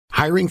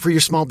Hiring for your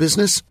small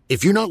business?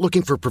 If you're not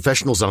looking for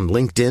professionals on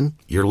LinkedIn,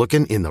 you're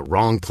looking in the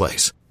wrong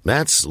place.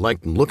 That's like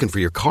looking for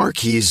your car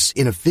keys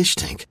in a fish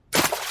tank.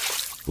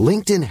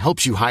 LinkedIn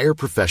helps you hire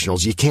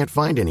professionals you can't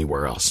find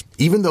anywhere else,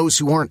 even those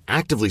who aren't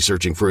actively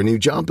searching for a new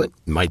job but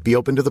might be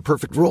open to the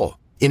perfect role.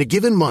 In a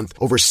given month,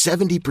 over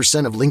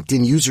 70% of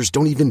LinkedIn users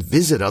don't even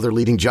visit other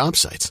leading job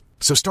sites.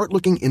 So start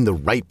looking in the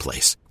right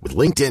place. With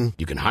LinkedIn,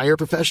 you can hire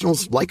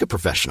professionals like a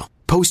professional.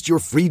 Post your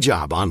free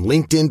job on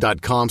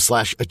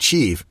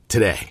linkedin.com/achieve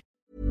today.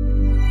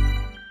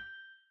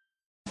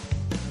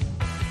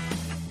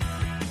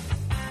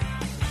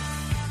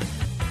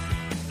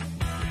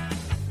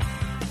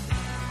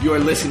 You are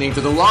listening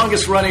to the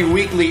longest-running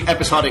weekly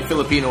episodic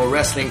Filipino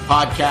wrestling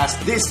podcast.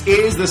 This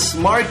is the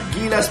Smart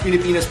Gilas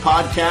Pilipinas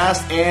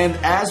podcast, and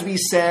as we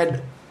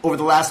said over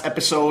the last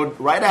episode,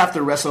 right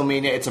after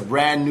WrestleMania, it's a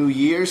brand new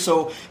year.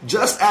 So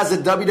just as the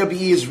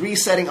WWE is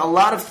resetting a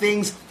lot of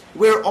things,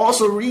 we're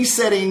also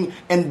resetting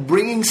and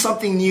bringing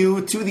something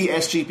new to the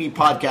SGP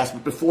podcast.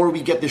 But before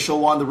we get the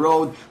show on the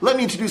road, let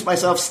me introduce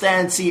myself,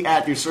 Stan C.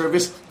 at your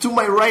service. To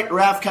my right,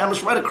 Raf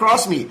Camus, right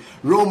across me,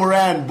 Ro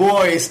Moran.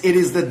 Boys, it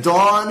is the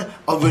dawn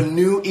of a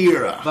new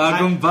era.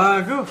 Bagong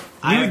bago.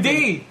 New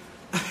day.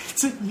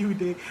 It's a new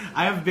day.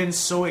 I have been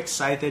so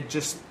excited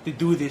just to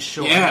do this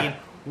show. Yeah. I mean,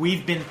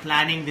 we've been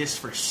planning this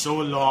for so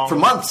long. For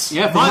months.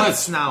 Yeah, for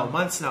Months now.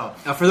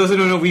 For those who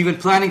don't know, we've been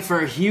planning for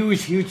a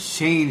huge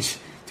change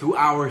to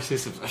our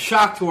systems. A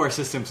shock to our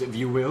systems, if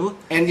you will.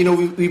 And, you know,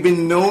 we've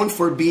been known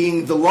for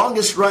being the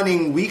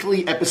longest-running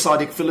weekly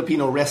episodic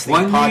Filipino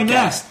wrestling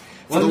podcast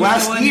for the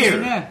last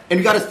year. And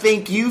we got to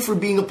thank you for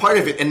being a part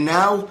of it. And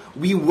now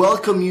we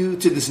welcome you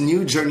to this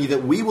new journey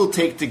that we will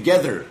take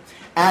together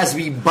as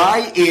we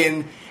buy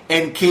in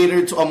and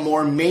cater to a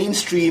more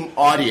mainstream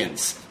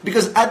audience.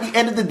 Because at the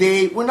end of the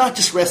day, we're not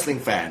just wrestling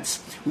fans.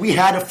 We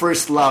had a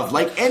first love,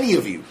 like any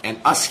of you. And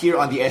us here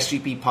on the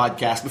SGP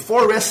podcast,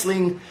 before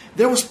wrestling,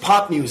 there was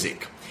pop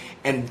music.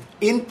 And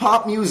in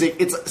pop music,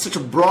 it's such a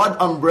broad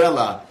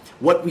umbrella.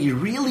 What we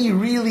really,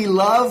 really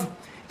love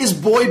is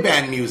boy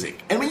band music.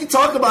 And when you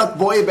talk about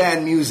boy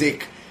band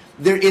music,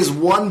 there is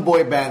one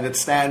boy band that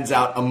stands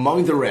out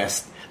among the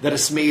rest that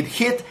has made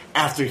hit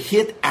after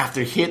hit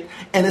after hit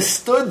and has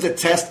stood the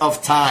test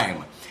of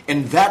time.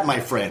 And that, my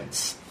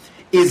friends,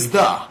 is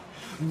the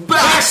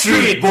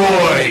Backstreet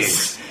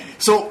Boys!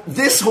 So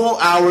this whole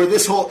hour,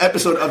 this whole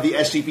episode of the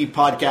SGP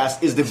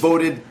podcast is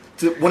devoted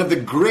to one of the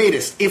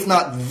greatest, if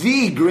not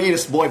the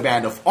greatest boy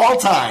band of all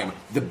time,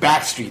 the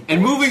Backstreet Boys.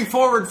 And moving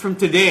forward from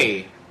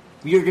today,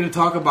 we are going to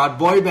talk about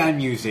boy band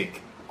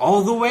music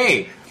all the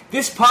way.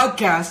 This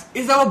podcast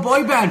is our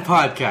boy band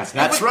podcast.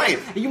 That's right.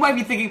 You might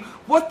be thinking,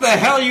 what the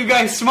hell are you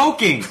guys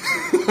smoking?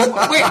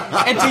 Wait,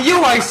 and to you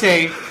I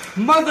say,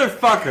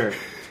 motherfucker,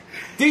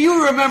 do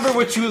you remember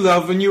what you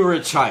loved when you were a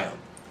child?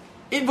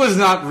 It was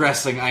not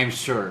wrestling, I'm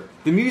sure.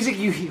 The music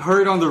you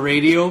heard on the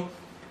radio,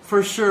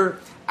 for sure.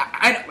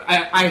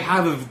 I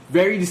have a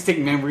very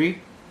distinct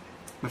memory.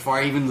 Before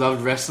I even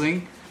loved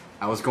wrestling,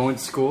 I was going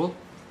to school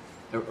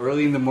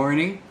early in the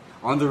morning.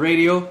 On the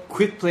radio,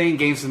 Quit Playing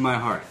Games with My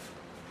Heart.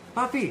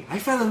 Papi, I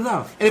fell in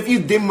love. And if you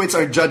dimwits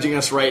are judging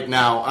us right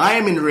now, I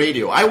am in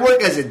radio. I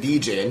work as a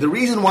DJ, and the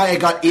reason why I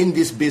got in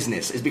this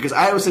business is because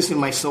I was listening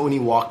to my Sony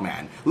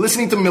Walkman,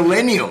 listening to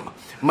Millennium.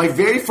 My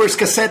very first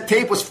cassette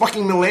tape was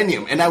fucking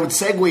Millennium, and I would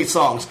segue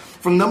songs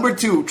from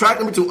track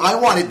number 2, I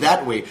Want It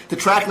That Way, to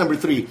track number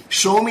 3,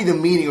 Show Me the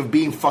Meaning of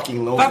Being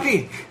Fucking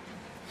Lonely. Papi,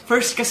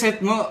 first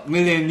cassette mo,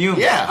 Millennium.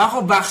 Yeah.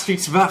 Ako,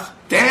 Backstreet's Back.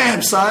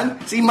 Damn,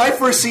 son. See, my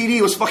first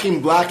CD was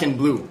fucking Black and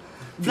Blue.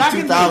 Black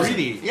and Blue,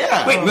 really?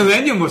 Yeah. Wait,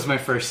 Millennium was my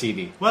first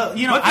CD. Well,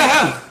 you know, What the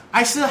hell?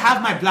 I still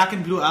have my Black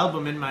and Blue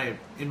album in my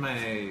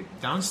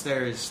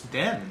downstairs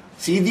den.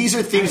 See, these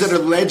are things that are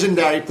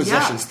legendary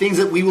possessions, things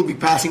that we will be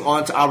passing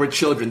on to our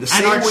children. The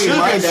same our way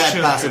my children's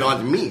dad passed it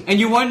children. on to me. And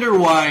you wonder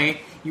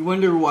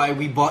why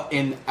we bought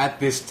in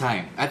at this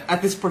time.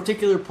 At this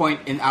particular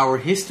point in our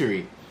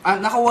history.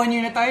 Naka 1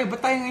 year na tayo,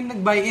 ba't tayo ngayon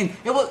nag-buy in?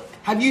 Yeah, well,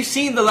 have you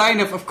seen the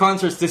lineup of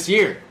concerts this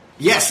year?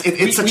 Yes,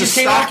 it's such a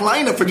stacked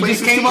lineup for 2015. We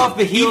just came off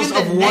the heels Even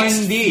of the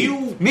next 1D.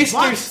 few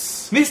months.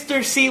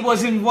 Mr. C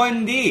was in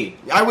 1D.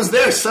 I was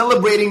there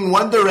celebrating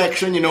One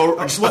Direction,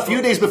 just a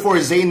few days before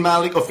Zayn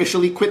Malik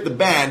officially quit the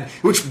band,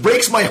 which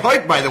breaks my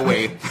heart, by the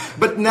way.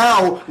 But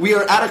now we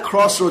are at a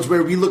crossroads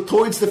where we look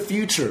towards the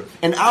future.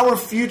 And our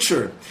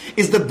future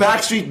is the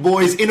Backstreet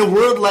Boys in a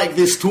World Like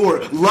This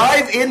tour,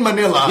 live in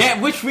Manila.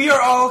 Yeah, which we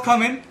are all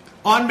coming.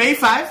 On May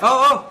 5.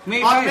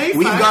 May 5. On May 5.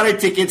 We've got our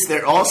tickets.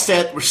 They're all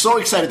set. We're so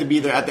excited to be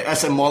there at the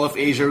SM Mall of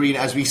Asia Arena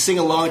as we sing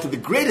along to the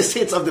greatest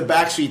hits of the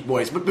Backstreet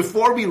Boys. But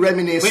before we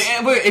reminisce...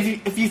 Wait,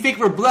 if you think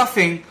we're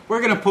bluffing,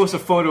 we're going to post a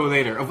photo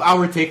later of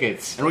our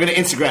tickets. And we're going to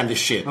Instagram this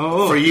shit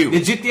for you.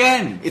 Legit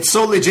yan. It's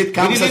so legit,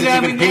 Camus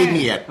hasn't even paid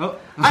me yet. Oh.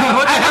 I'm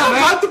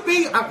about to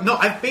pay... no,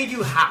 I've paid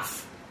you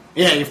half.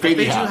 Yeah, you've paid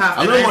me half.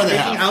 A little more I'm than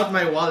taking half. out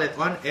my wallet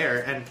on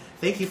air and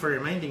Thank you for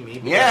reminding me.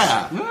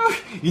 Yeah.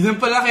 Yun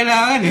pala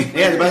kailangan eh.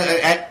 Yeah, but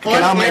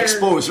kailangan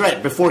ma-expose,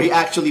 right, before he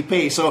actually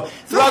pays. So,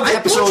 throughout the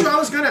episode...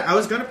 I told you I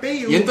was gonna pay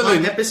you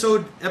on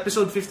episode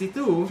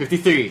 52.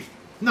 53.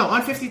 No,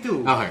 on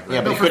 52. Okay.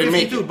 Yeah, but you couldn't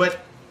make it. But,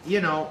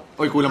 you know...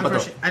 Oy, kulang pa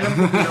to. Alam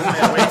ko,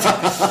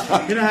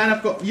 hinahanap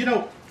ko,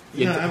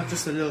 I'm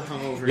just a little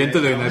hungover. Yan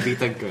tuloy,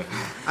 nabitag ko.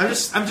 I'm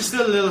just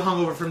still a little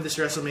hungover from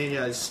this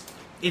WrestleMania. It's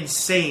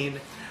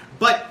insane.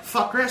 But,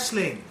 fuck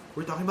wrestling.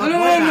 We're talking about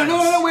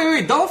No,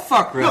 wait, don't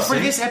fuck wrestling. No, for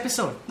this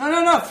episode. No,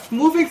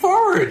 moving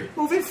forward.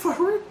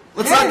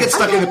 Let's not get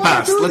stuck in the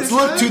past. Let's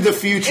look to the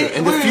future.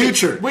 In the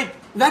future. Wait,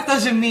 that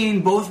doesn't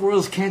mean both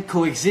worlds can't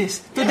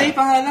coexist. Today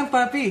pa nga lang,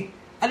 papi.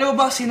 Alam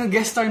mo ba sino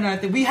guest star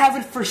natin? We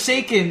haven't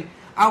forsaken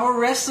our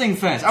wrestling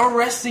fans, our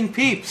wrestling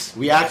peeps.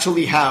 We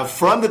actually have,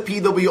 from the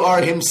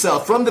PWR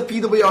himself, from the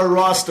PWR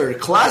roster,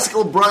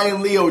 Classical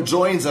Brian Leo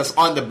joins us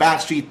on the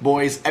Backstreet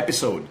Boys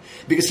episode.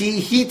 Because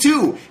he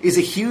too is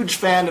a huge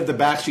fan of the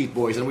Backstreet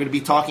Boys, and we're going to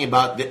be talking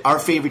about our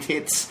favorite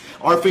hits,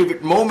 our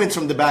favorite moments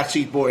from the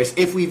Backstreet Boys,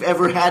 if we've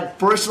ever had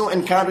personal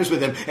encounters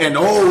with them, and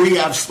we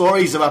have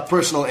stories about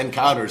personal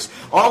encounters.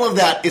 All of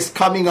that is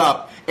coming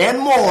up and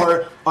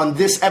more on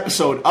this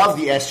episode of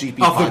the SGP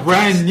podcast. Of the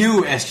brand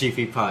new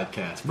SGP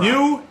podcast. Bro.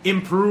 New,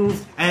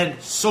 improved,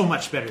 and so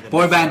much better than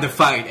Boy Band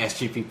Defied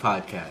SGP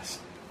podcast.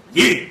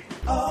 Yeah!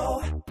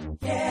 Oh,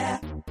 yeah.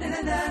 Na,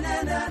 na, na,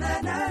 na, na,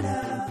 na,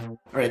 na.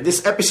 Alright,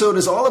 this episode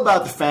is all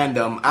about the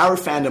fandom, our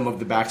fandom of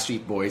the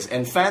Backstreet Boys,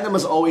 and fandom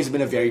has always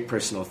been a very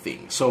personal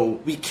thing. So,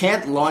 we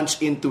can't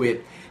launch into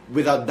it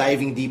without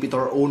diving deep into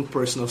our own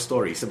personal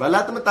stories. Diba?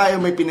 Lahat naman tayo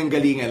may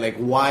pinanggalingan, like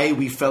why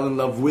we fell in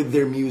love with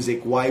their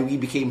music, why we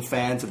became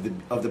fans of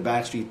the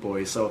Backstreet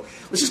Boys. So,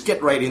 let's just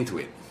get right into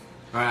it.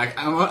 Alright,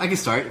 I can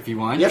start if you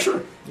want. Yeah,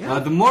 sure. Yeah.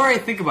 The more I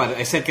think about it,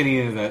 I said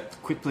kanina that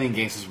Quit Playing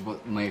Games is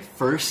my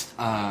first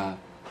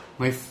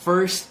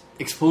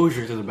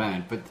exposure to the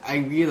band, but I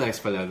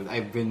realized pala that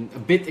I've been a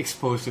bit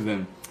exposed to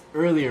them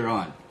earlier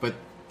on, but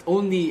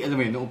only, alam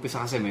mo yun, noong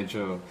umpisa kasi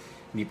medyo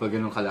hindi pa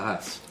ganun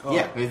kalakas. Oh.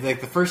 Yeah.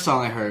 Like the first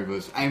song I heard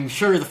was, I'm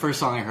sure the first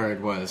song I heard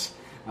was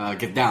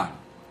Get Down.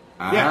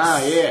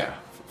 Yeah.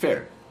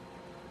 Fair.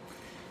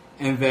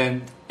 And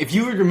then, if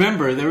you would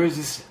remember, there was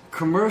this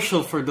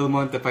commercial for Del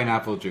Monte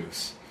pineapple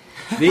juice.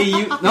 They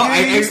used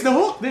the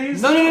hook.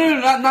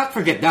 No, not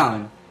for Get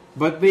Down,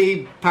 but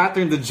they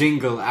patterned the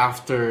jingle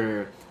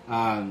after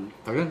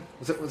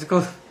what's it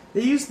called?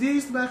 They used the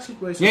Backstreet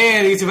Boys song.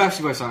 Yeah, they used the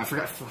Backstreet Boys song. I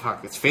forgot.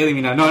 Fuck, it's failing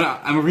me now. No,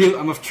 I'm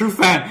a true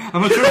fan.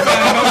 I know this.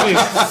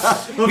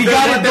 We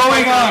got it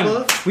going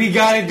on.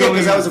 Yeah,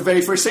 because that was the very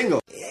first single.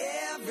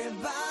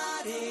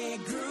 Everybody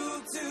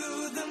groove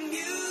to the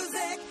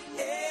music.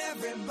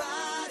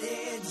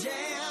 Everybody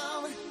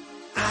jam.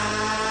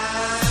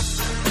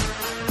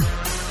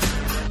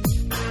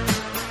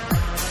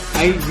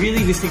 I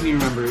really distinctly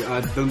remember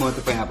Del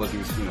Monte pineapple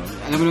juice.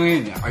 Alam mo na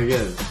ngayon,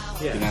 Ariel.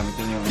 Yeah. Ginamit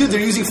niya yung... Dude,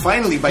 they're using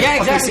Finally by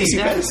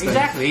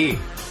Exactly.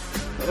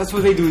 That's what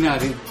they do now.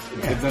 They've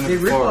done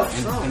it before,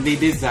 and they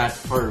did that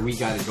for We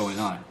Got It Going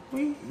On.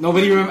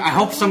 Nobody I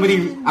hope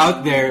somebody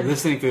out there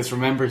listening to this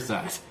remembers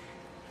that.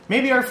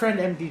 Maybe our friend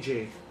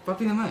MDJ.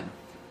 Papi naman.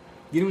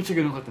 Di naman siya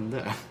ganun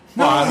katanda.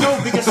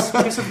 No, because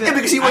of the... Yeah,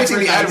 because he works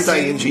in the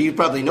advertising industry, you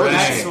probably know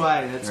this.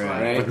 That's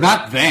why. But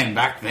not then,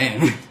 back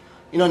then.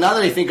 Now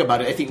that I think about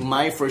it, I think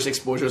my first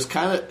exposure was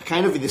kind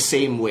of in the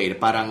same way.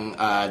 Parang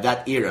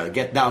that era,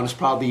 Get Down is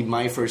probably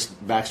my first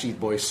Backstreet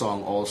Boys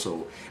song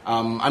also.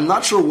 I'm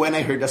not sure when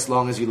I heard As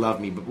Long As You Love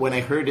Me, but when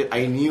I heard it,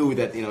 I knew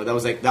that that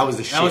was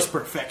the shit. That was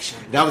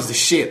perfection. That was the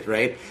shit,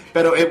 right?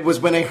 But it was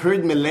when I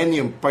heard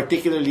Millennium,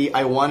 particularly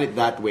I Want It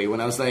That Way, when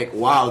I was like,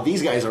 wow,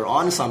 these guys are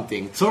on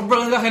something.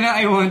 Sobrang laki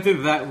na I Want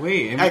It That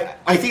Way.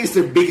 I think it's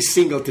their biggest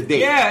single to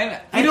date.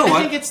 Yeah, I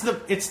think it's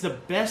the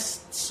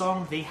best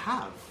song they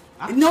have.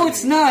 Actually. No,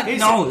 it's not. It's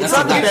not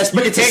the best,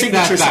 but it's a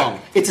signature song.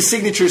 It's a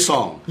signature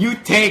song. You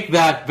take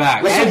that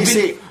back.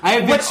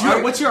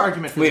 What's your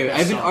argument for this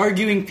I've been song?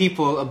 arguing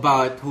people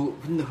about who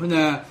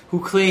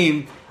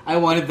claim I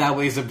Want It That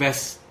Way is the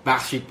best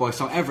Backstreet Boys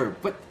song ever,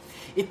 but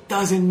it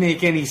doesn't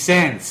make any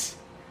sense.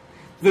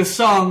 The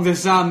song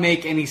does not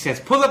make any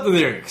sense. Pull up the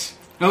lyrics.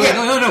 No,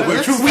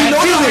 we're true. We know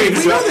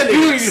the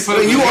lyrics.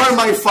 You are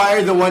my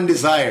fire, the one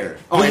desire.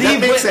 That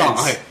makes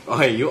sense.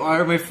 Okay, you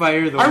are my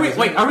fire, the one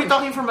desire. Are we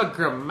talking from a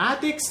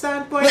grammatic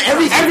standpoint?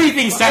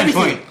 Everything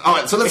standpoint.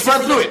 Alright, so let's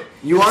run through it.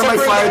 You are my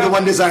fire, the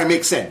one desire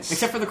makes sense.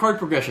 Except for the chord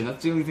progression.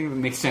 That's the only thing that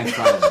makes sense,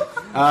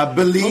 probably.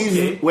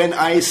 Believe when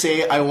I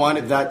say I want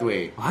it that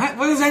way. What?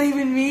 What does that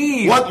even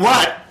mean? What?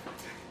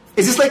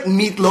 Is this like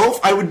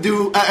Meatloaf?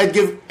 I'd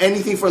give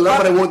anything for love,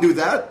 but I won't do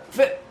that?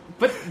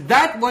 But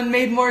that one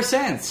made more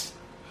sense.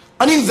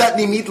 Ano yung that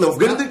ni Meatloaf?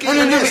 Ganun din kayo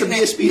sa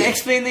BSP.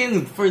 Na-explain na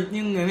yun for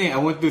yung I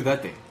won't do that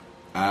eh.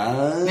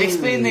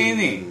 Na-explain na yun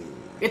eh.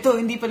 Ito,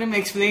 hindi pa rin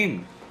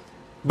ma-explain.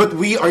 But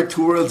we are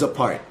two worlds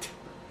apart.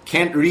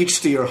 Can't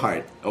reach to your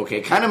heart.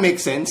 Okay, kind of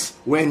makes sense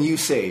when you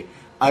say,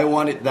 I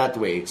want it that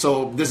way.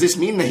 So, does this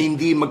mean na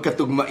hindi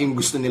magkatugma yung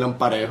gusto nilang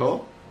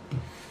pareho?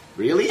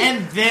 Really?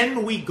 And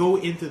then we go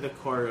into the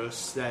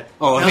chorus that...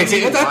 Okay,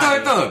 tell me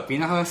why. ito.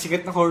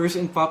 Pinakasikat na chorus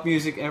in pop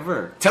music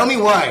ever. Tell me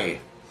why.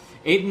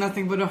 Ain't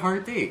nothing but a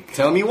heartache.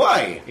 Tell me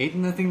why. Ain't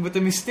nothing but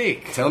a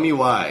mistake. Tell me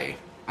why.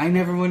 I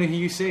never want to hear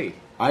you say.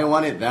 I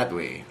want it that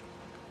way.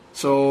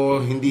 So,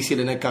 hindi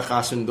sila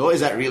nagkakasundo? Is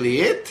that really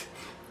it?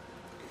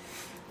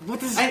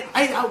 What is...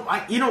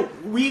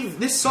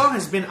 this song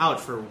has been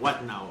out for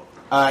what now?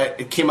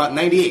 It came out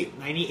 98.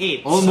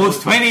 98.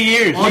 Almost 20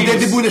 years. Oh,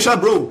 debut na siya,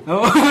 bro.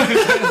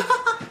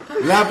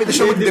 Lapit na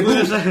siya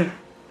mag-debut.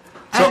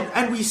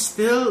 And we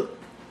still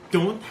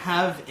don't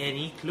have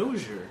any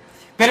closure.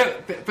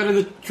 Pero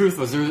the truth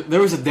was, there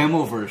was a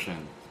demo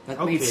version that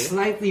made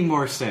slightly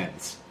more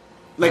sense.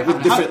 Like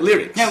with different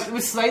lyrics. Yeah,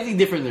 with slightly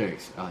different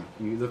lyrics.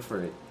 You look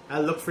for it.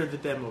 I'll look for the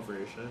demo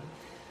version.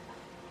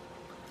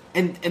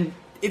 And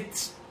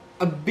it's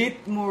a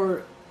bit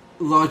more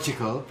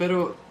logical,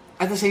 pero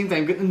at the same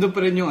time, nandun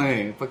pa rin yung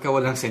pagka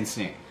walang sense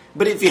niya.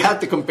 But if you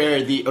had to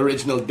compare the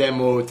original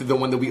demo to the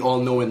one that we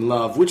all know and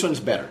love, which one's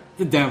better?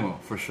 The demo,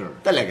 for sure.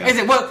 Talaga?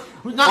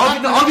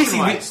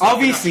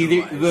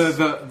 Obviously,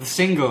 the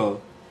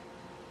single,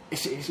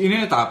 yun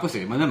yung natapos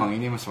malamang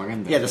yun yung mas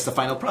maganda. Yeah, that's the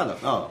final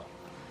product. Oh.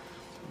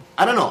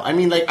 I don't know. I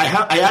mean, like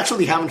I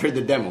actually haven't heard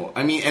the demo.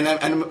 I mean, and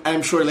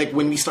I'm sure like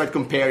when we start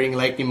comparing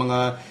like yung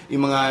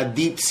mga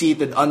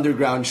deep-seated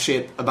underground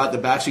shit about the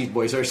Backstreet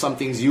Boys, there are some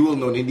things you will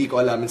know na hindi ko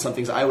alam and some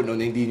things I would know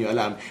na hindi nyo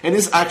alam. And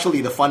this is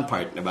actually the fun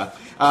part, diba?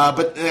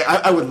 But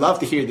I would love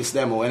to hear this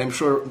demo, and I'm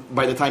sure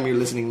by the time you're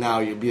listening now,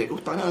 you'll be like, oh,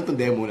 tanga na itong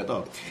demo na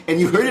to. And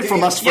you heard it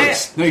from us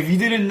first. No, if you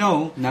didn't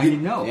know, now you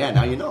know. Yeah,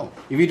 now you know.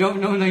 If you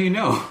don't know, now you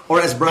know. Or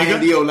as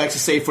Brian Leo likes to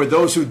say, for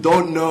those who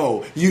don't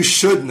know, you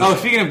should know. Oh,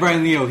 speaking of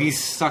Brian Leo, he's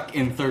stuck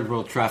in third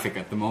world traffic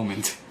at the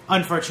moment.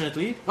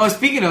 Unfortunately. Oh,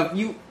 speaking of,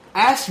 you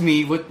asked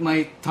me what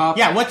my top...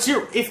 Yeah, what's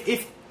your...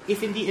 If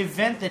in the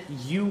event that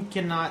you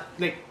cannot...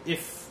 Like,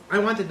 if I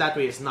Want It That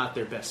Way is not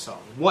their best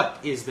song, what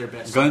is their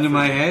best song? Gun to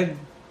my head,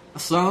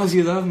 As Long As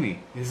You Love Me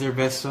is their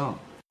best song.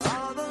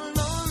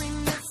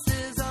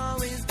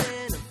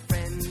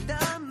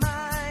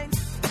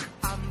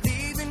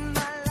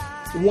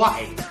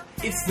 Why?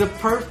 It's the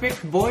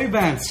perfect boy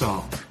band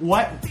song.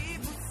 What?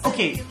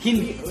 Okay,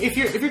 if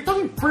you're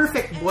talking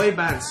perfect boy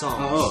band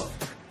songs,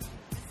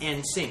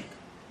 NSYNC,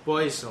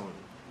 Boyzone,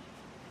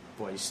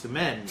 Boyz II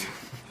Men.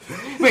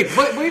 Wait,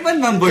 boy band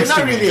ng Boyz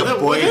II Men? They're not really a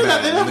boy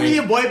band. They're not really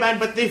a boy band,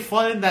 but they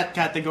fall in that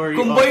category.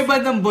 Kung boy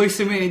band ng Boyz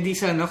II Men, hindi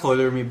sana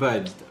Color Me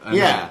Bad.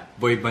 Yeah.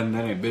 Boy band na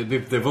rin.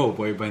 Bip Devo,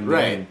 boy band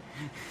na rin.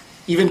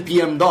 Even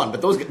PM Dawn,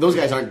 but those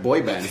guys aren't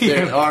boy bands.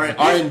 They're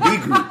R&B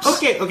groups.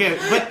 Okay,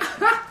 but...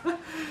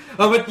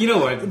 but you know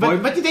what?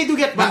 But they do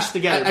get bunched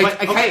together. Let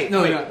me.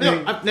 No. I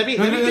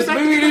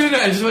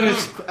just want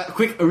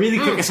a really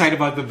quick aside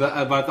about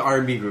the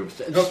R&B groups.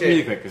 Just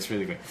really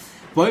quick.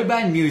 Boy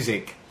band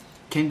music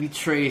can be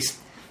traced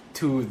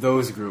to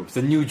those groups.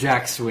 The New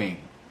Jack Swing.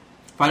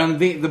 Parang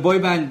the boy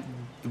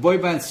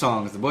band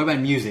songs, the boy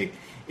band music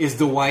is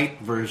the white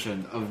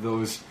version of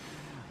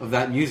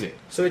that music.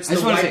 So it's the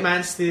white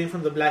man stealing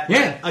from the black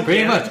man. Yeah,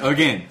 pretty much.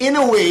 Again. In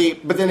a way,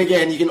 but then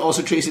again, you can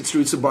also trace its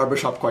roots to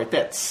barbershop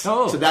quartets.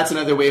 Oh. So that's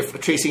another way of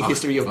tracing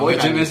history of boy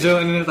band music.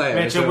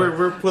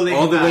 We're pulling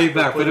all the back. way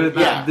back. But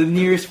Yeah. the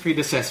nearest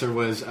predecessor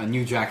was a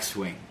New Jack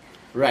Swing.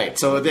 Right,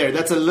 so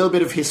that's a little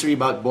bit of history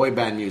about boy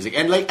band music.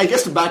 And like, I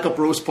guess to back up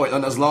Rose's point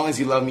on As Long As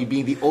You Love Me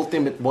being the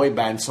ultimate boy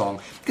band song,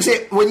 because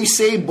when you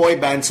say boy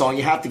band song,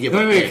 you have to give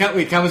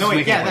Camus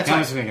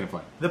is making a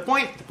point. The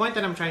point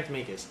that I'm trying to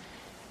make is,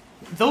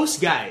 those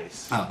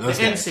guys, the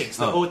NSYNCs,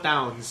 the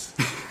O-Towns.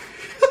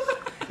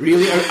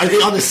 Really? Are they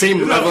on the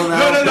same level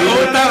now?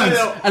 No.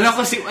 O-Towns. Alam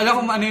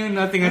ko ano yung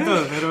nating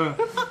ito, pero...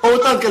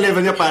 O-Town ka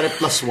level niya pare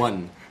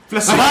 +1. No,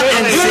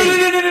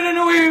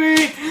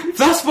 wait.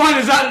 +1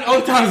 is not an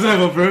O-Town's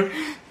level, bro.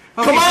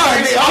 Come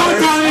on!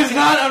 O-Town is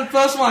not on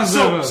 +1's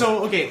level.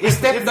 So, okay.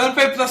 Step down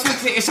pa yung +1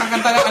 kasi isang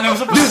kanta lang alam mo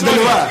sa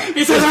 +1.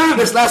 Isa lang.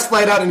 This last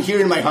flight out and Here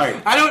in My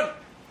Heart. I don't...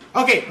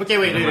 Okay,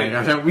 wait.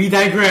 We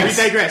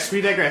digress.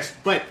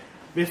 But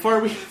before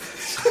we...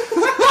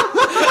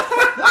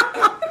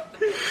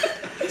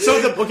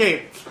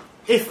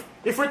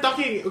 if we're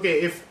talking,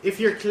 if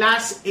your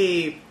Class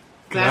A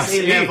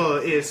level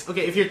is,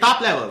 if your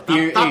top level,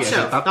 top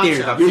shelf,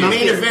 your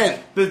main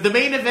event. The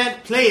main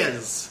event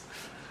players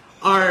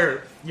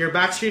are your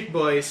Backstreet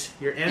Boys,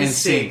 your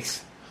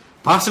NSYNC.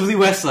 Possibly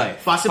Westlife.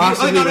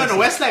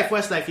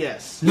 Westlife,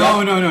 yes.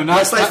 No, not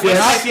Westlife.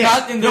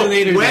 Not in their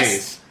later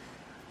days.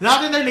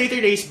 Not in their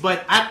later days,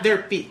 but at their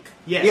peak.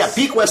 Yes. Yeah,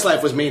 peak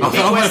Westlife was main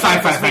event.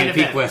 Fine.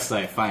 Peak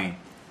Westlife, fine.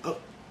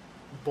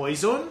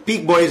 Boyzone?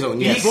 Peak Boyzone,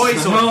 yes. Peak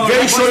Boyzone. No,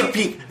 very short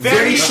peak.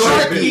 Very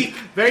short peak.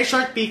 Very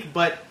short peak,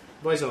 but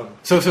Boyzone.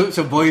 So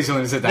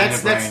Boyzone is a Diana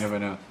Bryan of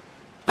a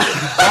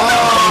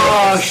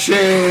Oh,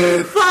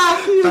 shit.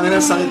 Fuck you. No,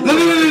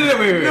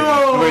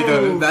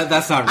 wait.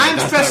 That's not right.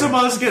 Ange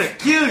Pesumal's gonna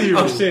kill you.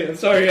 Oh, shit. I'm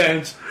sorry,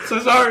 Ange. So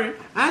sorry.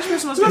 Ange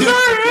Pesumal's gonna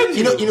kill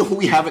you. You know who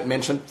we haven't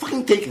mentioned?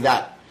 Fucking Take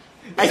That.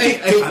 I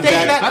think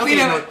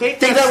Take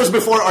That was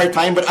before our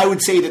time, but I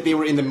would say that they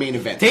were in the main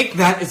event. Take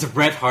That is the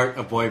Bret Hart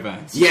of boy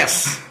bands.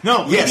 Yes.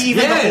 No, yes. maybe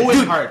even the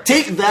Owen Hart.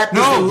 Take That.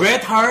 No,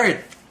 Bret Hart.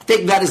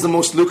 Take That is the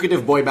most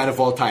lucrative boy band of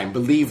all time.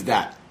 Believe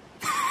that.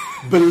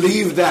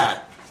 Believe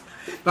that.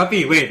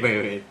 Papi,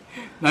 wait.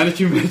 Now that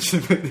you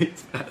mentioned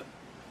that,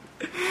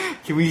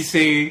 can we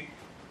say...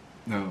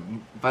 No,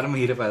 parang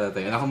mahirap ata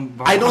tayo.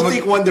 I don't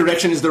think One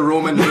Direction is the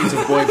Roman Reigns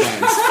of boy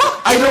bands.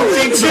 I don't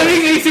think so.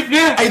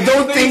 I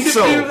don't think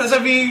so.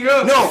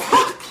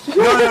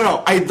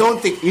 No. I don't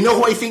think. You know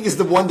who I think is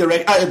the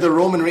the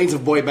Roman Reigns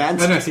of boy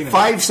bands?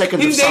 5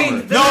 Seconds of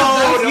Summer.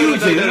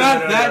 They're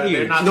not that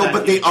huge. No,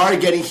 but they are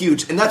getting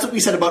huge, and that's what we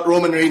said about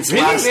Roman Reigns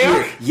last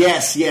year.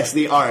 Yes,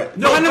 they are.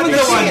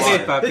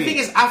 The thing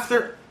is,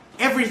 after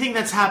everything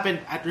that's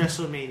happened at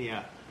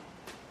WrestleMania,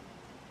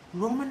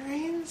 Roman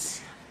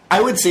Reigns. I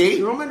would say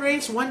Roman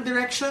Reigns, One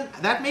Direction.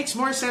 That makes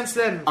more sense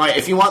than. Alright,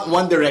 if you want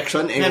One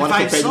Direction and you want to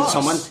compare to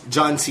someone,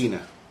 John Cena.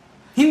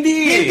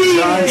 Hindi.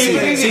 John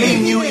Cena. It's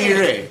a new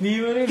era.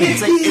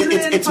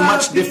 It's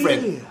much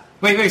different.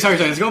 Wait, sorry.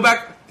 Let's go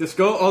back. Let's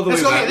go all the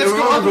way back. Let's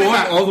go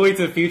all the way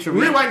to the future.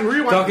 Rewind.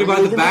 Talking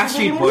about the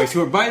Backstreet Boys,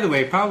 who are, by the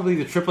way, probably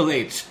the Triple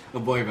H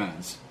of boy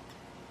bands.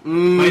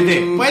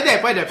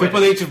 Puede.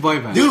 Triple H of boy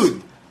bands.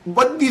 Dude.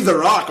 What be The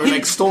Rock or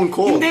like Stone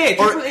Cold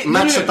or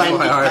match the time?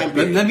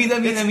 Let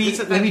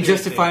me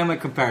justify my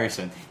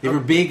comparison. They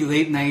were big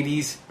late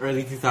 90s,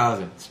 early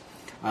 2000s.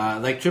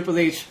 Like Triple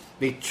H,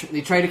 they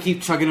try to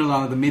keep chugging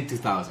along the mid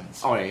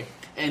 2000s. Okay.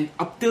 And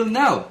up till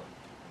now,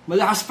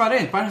 malakas pa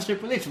rin. Parang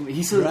Triple H,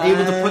 he's still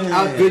able to put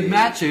out good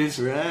matches.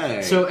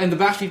 Right. So and the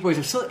Backstreet Boys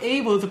are still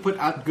able to put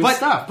out good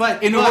stuff.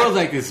 But in a world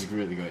like this, is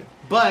really good.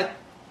 But.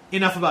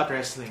 Enough about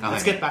wrestling.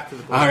 Let's get back to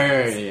the point.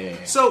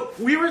 Yeah. So,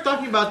 we were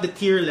talking about the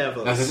tier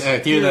levels.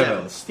 Tier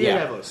levels.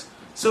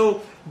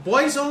 So,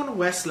 Boyzone,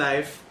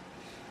 Westlife,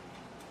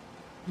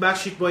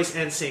 Backstreet Boys,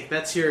 NSYNC.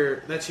 That's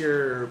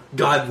your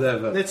God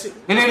level. Take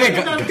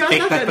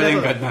that pa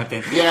rin God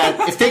natin.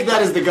 Yeah, if Take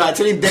That is the gods,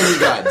 so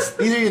demigods.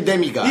 These are your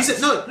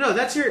demigods. No,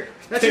 that's your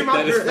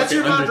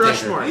Mount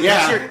Rushmore.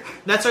 Yeah.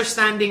 That's our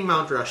standing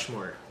Mount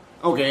Rushmore.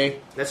 Okay.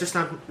 That's just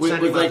not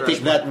with like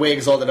Take That way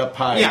exalted up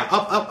high. Yeah,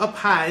 up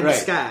high in the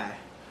sky.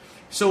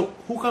 So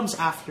who comes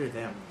after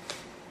them?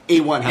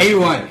 A1.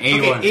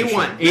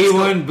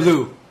 A1.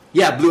 Blue.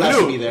 Yeah, Blue has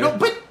to be there. No,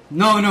 but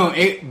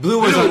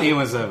Blue was on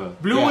A1's level.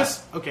 Blue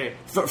was okay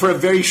for a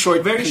very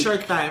short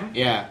time.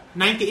 Yeah.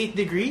 98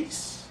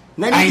 degrees.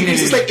 98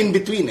 degrees is like in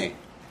between.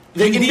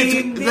 Like in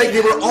between, like they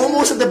were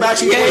almost at the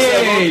Backstreet Boys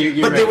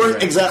level, but they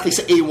weren't exactly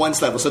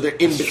A1's level, so they're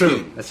in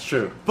between. That's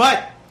true.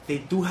 But they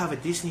do have a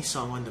Disney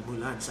song on the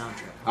Mulan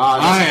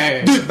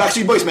soundtrack. Dude,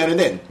 Backstreet Boys meron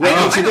din.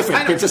 What's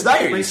different? Princess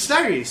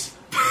Diaries.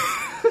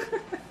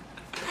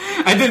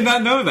 I did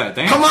not know that.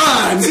 Damn. Come on!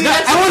 I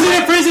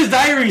wasn't a Princess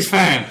Diaries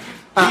fan.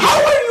 How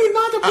are you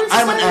not a Princess Diaries fan?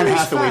 I'm an Anne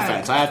Hathaway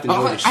fan, so I have to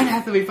know this shit. Anne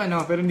Hathaway fan,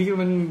 no, pero hindi ko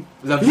man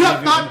love. You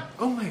have not...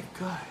 Oh my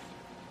god.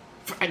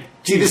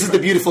 See, this is the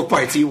beautiful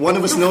part. See, one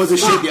of us knows the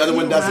shit, the other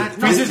one doesn't.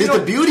 This is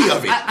the beauty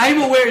of it.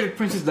 I'm aware that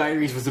Princess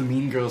Diaries was the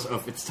Mean Girls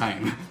of its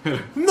time.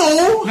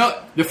 No,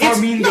 the four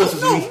Mean Girls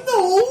was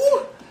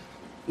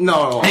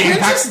No.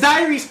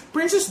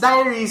 Princess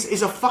Diaries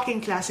is a fucking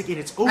classic in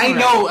its own right. I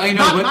know,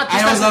 but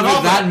I don't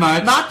love it that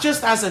much. Not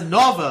just as a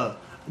novel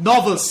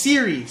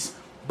series,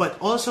 but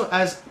also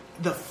as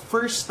the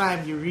first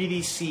time you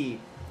really see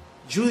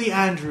Julie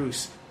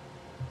Andrews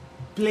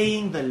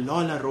playing the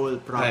Lola role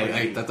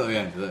properly. That's a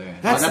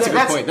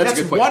good point. That's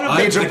a good point.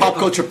 Major pop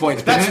culture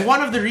point. That's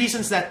one of the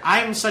reasons that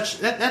I'm such...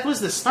 That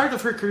was the start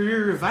of her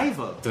career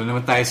revival. Ito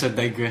naman tayo sa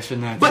digression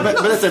natin. But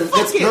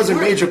those are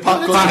major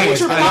pop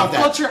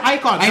culture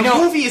icons. The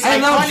movie is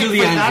iconic for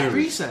that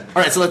reason.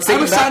 Alright, so let's take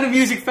it back. I'm a Sound of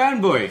Music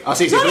fanboy.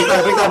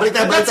 Break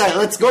that.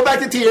 Let's go back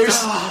to tears.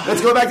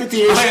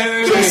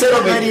 Instead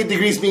of 98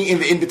 degrees being in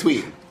the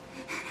in-between.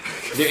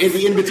 They're in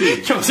the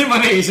in-between. Kasi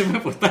manaisip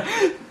na puta.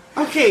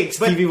 Okay,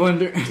 Stevie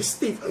Wonder.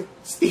 Stevie Wonder.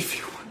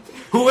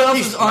 Who else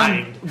is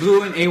on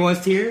Blue and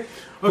A1's tier?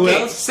 Who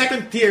else?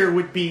 Second tier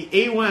would be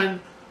A1,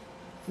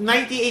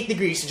 98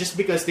 degrees, just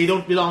because they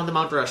don't belong on the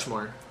Mount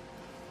Rushmore.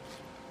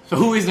 So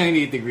who is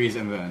 98 degrees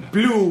and then?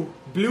 Blue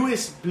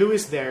is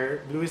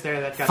there. Blue is there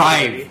in that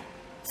category.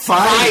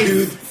 Five,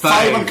 dude.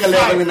 Five ang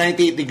kalevel with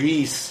 98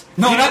 degrees.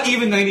 No, not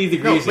even 98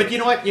 degrees. No, but you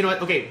know what?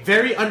 Okay,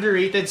 very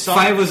underrated song.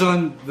 5 was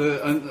on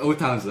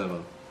O-Town's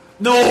level.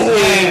 No!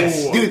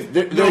 Yes. Dude,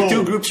 there are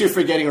two groups you're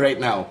forgetting right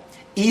now.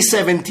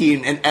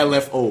 E17 and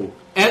LFO.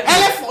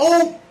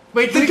 LFO?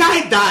 Wait, the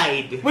guy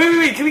died.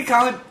 Wait. Can we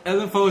call it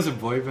LFO as a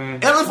boy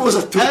band? LFO is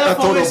a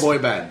total boy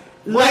band.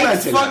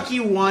 Like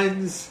Funky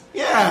Ones.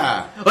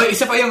 Yeah.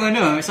 Isa pa yung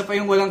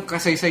walang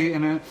kasaysay,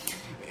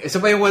 isa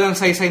pa yung walang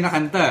saysay na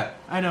kanta.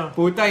 I know.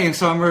 Puta, yung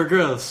Summer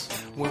Girls.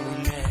 When we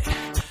met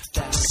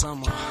that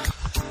summer,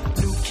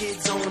 new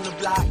kids on the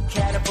block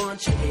had a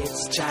bunch of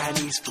hits.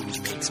 Chinese food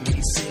makes me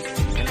sick,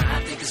 and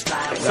I think it's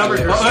right. Summer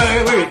Girls.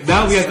 Wait.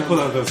 Now we have to pull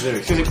out those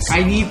lyrics.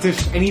 I need to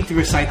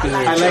recite the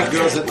lyrics. I like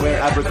girls that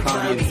wear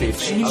Abercrombie and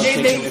Fitch. I'll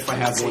sing them if I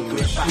have the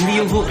English. Hindi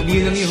yung hook.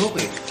 Hindi lang yung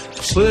hook eh.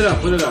 Put it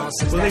up, put it up.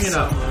 Pulling it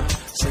up.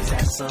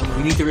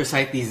 We need to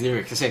recite these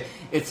lyrics.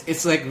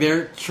 It's like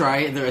their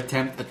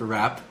attempt at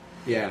rap.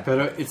 Yeah.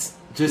 But it's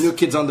just... New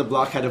Kids on the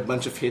Block had a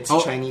bunch of hits.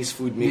 Chinese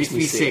food makes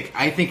me sick.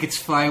 I think it's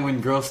fly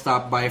when girls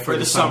stop by for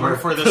the summer.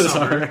 For the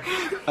summer.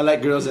 I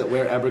like girls that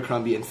wear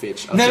Abercrombie and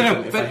Fitch. But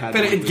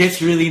it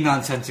gets really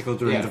nonsensical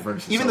during the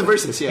verses. Even the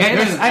verses,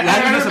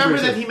 I remember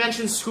that he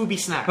mentioned Scooby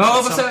Snacks.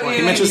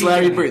 He mentions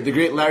Larry Bird, the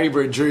great Larry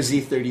Bird, Jersey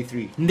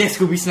 33. Hindi,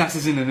 Scooby Snacks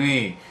is in ano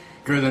eh.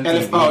 Girl on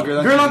TV.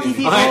 Girl on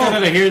TV.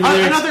 Here's the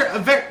lyrics. Another,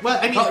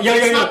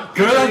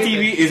 Girl on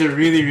TV is a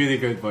really, really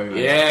good boy band.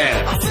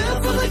 Yeah. I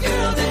fell for the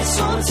girl that's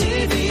on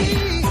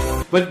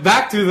TV. But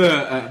back to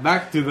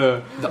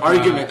the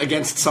argument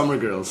against Summer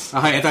Girls.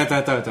 Okay,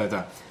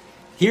 ito.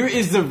 Here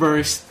is the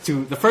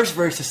first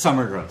verse to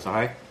Summer Girls,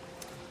 okay?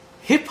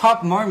 Hip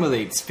Hop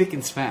Marmalade, spick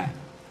and span.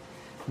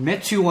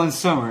 Met you one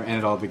summer and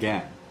it all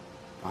began.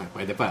 Okay,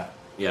 pwede pa.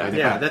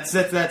 Yeah, that's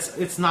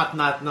it's not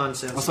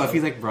nonsense. Also, I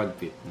feel like Brad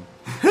Pitt.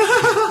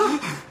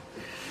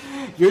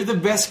 You're the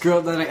best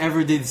girl that I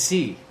ever did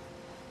see.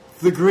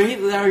 The great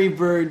Larry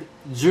Bird,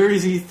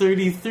 Jersey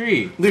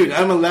 33. Dude,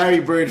 I'm a Larry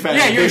Bird fan.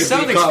 Yeah, you're a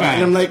Celtics fan.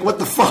 And I'm like, what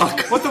the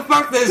fuck? What the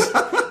fuck does...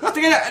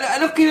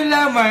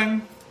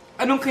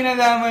 Anong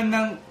kinalaman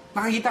ng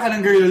makikita ka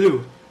ng Girl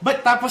Lou?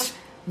 But tapos,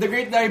 the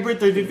great Larry Bird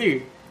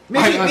 33.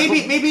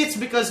 Maybe it's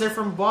because they're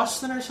from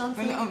Boston or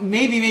something?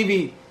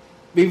 Maybe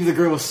the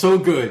girl was so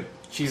good.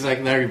 She's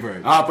like Larry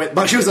Bird.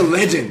 But she was a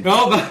legend.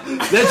 No, but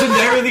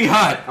legendarily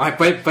hot.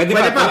 Okay, pwede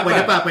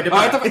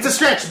pa. It's a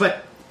stretch,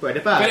 but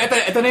pwede pa. Pero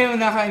ito na yung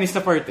nakainis na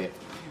parte.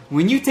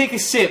 When you take a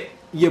sip,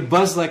 you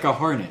buzz like a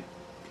hornet.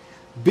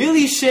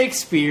 Billy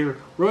Shakespeare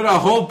wrote a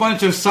whole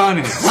bunch of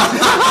sonnets. What the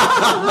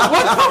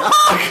fuck?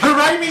 The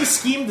rhyming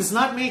scheme does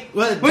not make...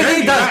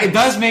 It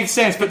does make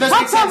sense. But it does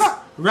make sense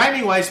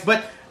rhyming-wise,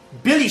 but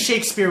Billy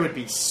Shakespeare would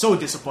be so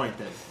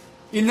disappointed.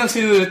 Yun lang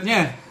sinulat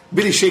niya.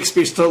 Billy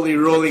Shakespeare's totally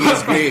rolling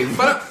his grave.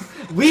 But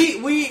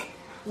we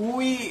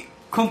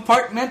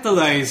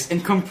compartmentalize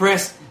and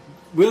compress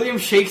William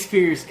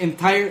Shakespeare's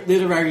entire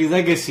literary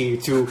legacy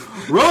to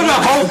wrote a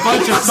whole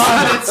bunch of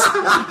sonnets.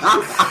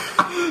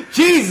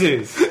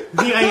 Jesus!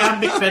 The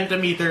iambic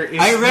pentameter is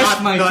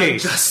not done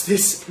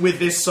justice with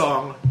this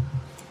song.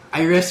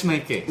 I rest my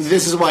case.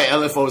 This is why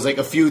LFO is like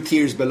a few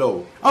tiers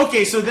below.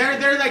 Okay, so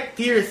they're like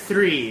tier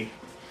 3.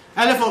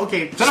 LFO,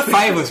 okay. So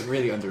 5 was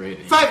really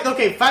underrated. 5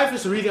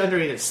 was really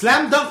underrated.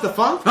 Slam Dunk the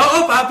Funk?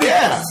 Oh, papi!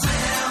 Yeah!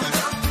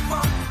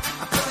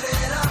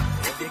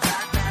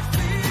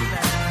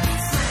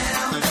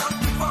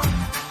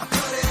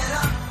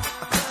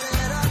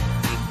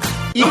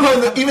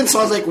 Even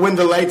songs like When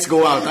the Lights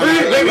Go Out.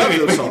 I love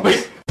those songs.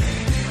 Wait.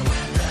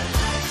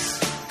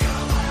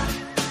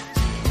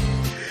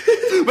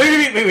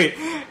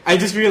 I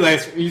just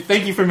realized,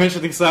 thank you for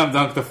mentioning Slam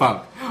Dunk the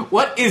Funk.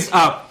 What is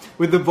up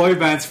with the boy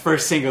band's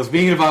first singles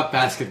being about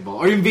basketball?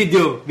 Or yung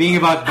video being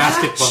about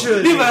basketball?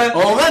 Actually,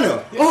 Oh,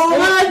 ano?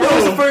 What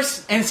was the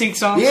first NSYNC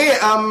song?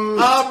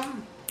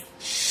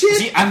 Shit.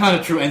 See, I'm not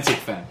a true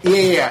NSYNC fan.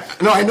 Yeah.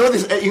 No, I know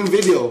this yung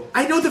video.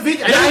 I know the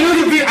video. I know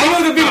the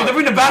video. They're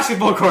in the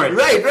basketball court.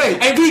 Right.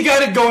 And We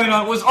Got It Going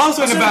On was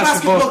also in the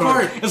basketball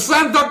court. And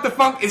Slam Dunk the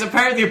Funk is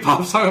apparently a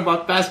pop song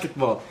about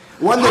basketball.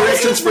 One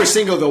Direction's first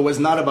single, though, was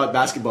not about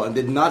basketball and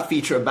did not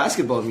feature a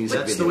basketball music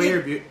That's video. the way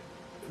you're...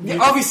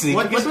 Yeah, obviously.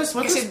 What was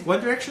One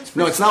Direction's first?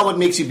 No, it's not What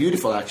Makes You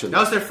Beautiful, actually. That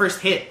was their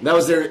first hit. That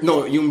was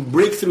yung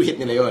breakthrough hit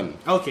nila yun.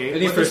 Okay.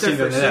 What was their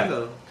first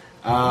single?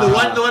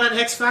 The one on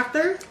X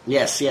Factor?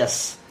 Yes.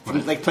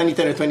 From like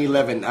 2010 or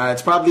 2011.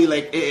 It's probably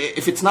like,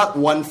 if it's not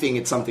one thing,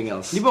 it's something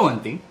else. Di ba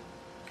One Thing?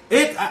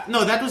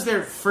 No, that was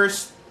their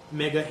first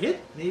mega hit,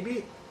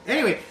 maybe.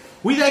 Anyway,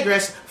 we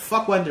digress.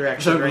 Fuck One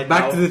Direction right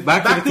now.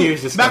 Back to the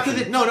tiers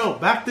discussion.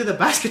 Back to the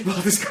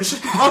basketball discussion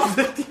of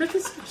the tier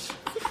discussion.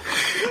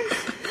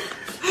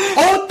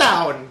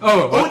 O-Town!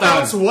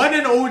 O-Town's one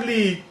and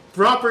only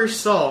proper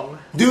song.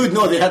 Dude,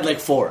 no, they had like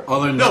 4.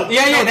 All or Nothing.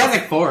 Yeah, they had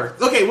like 4.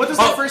 Okay, what was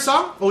their first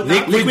song?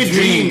 Liquid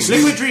Dreams.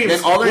 Liquid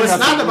Dreams was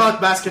not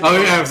about basketball.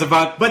 Oh yeah, it was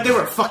about... But they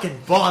were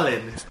fucking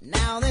ballin'.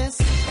 Now this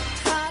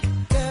hot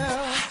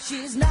girl,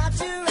 she's not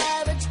your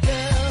average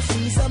girl.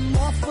 She's a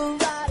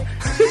Maserati.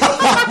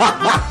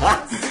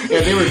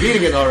 Yeah, they were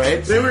beating it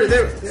alright. They were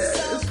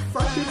it's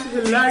fucking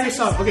hilarious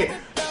song. Okay,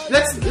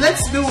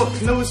 let's do a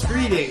close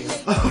reading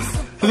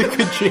of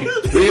Liquid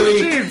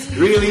Dreams.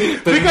 Really?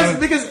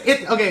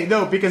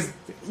 Because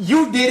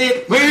you did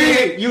it.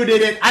 Wait. You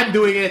did it. I'm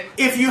doing it.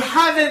 If you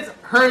haven't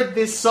heard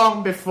this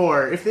song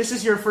before, if this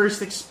is your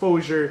first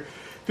exposure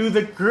to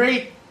the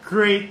great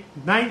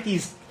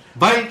 90s,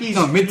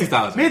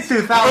 mid-2000s.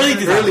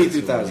 Mid-2000s. Early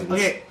 2000s.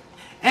 Okay.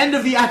 End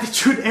of the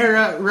Attitude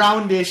Era,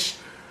 roundish,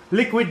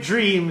 Liquid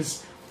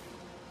Dreams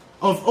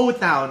of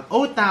O-Town.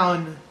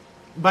 O-Town,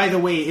 by the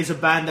way, is a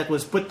band that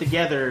was put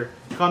together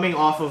coming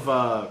off of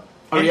a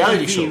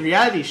reality show.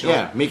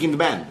 Yeah, Making the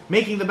Band.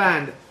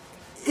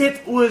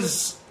 It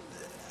was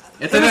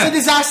a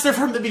disaster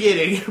from the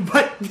beginning,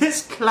 but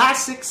this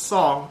classic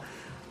song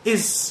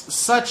is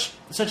such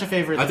a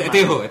favorite of mine.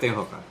 Ito yung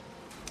hook.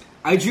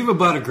 I dream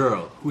about a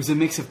girl who's a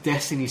mix of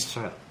Destiny's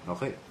Child.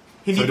 Okay.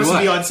 Hindi pa si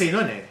Beyonce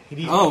nun eh.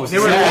 They were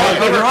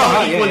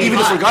all equally even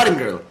the hot. Forgotten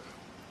Girl.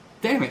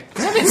 Damn it.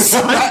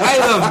 I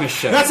love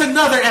Michelle. That's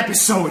another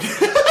episode.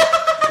 Fuck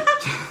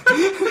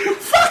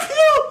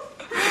you!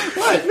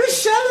 What?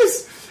 Michelle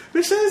is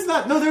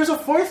not... No, there's a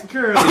fourth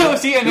girl. Oh,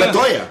 see,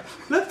 Latoya.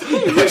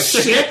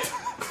 Shit!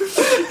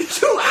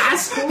 You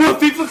asshole! No,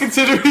 people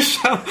consider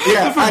Michelle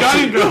the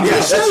Forgotten Girl. Yeah,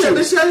 that's true.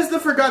 Michelle is the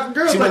Forgotten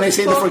Girl. See, when I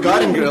say the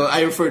Forgotten Girl,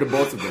 I refer to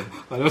both of them.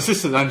 Ano si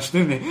lunch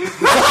nun eh.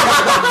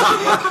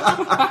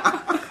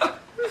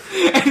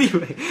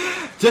 Anyway,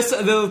 just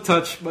a little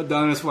touch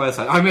Madonna's Wild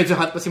Side. Medyo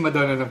hot pa si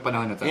Madonna ng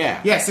panahon na to. Yeah.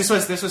 Yes, this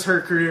was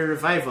her career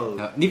revival.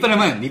 Di pa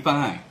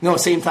nga eh. No,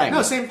 same time.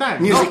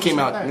 Music came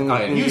out.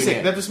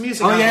 Music. That was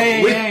music. Oh,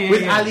 yeah.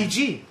 With Ali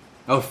G.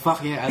 Oh,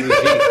 fuck yeah, Ali G.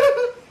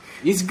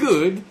 It's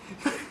good.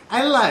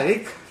 I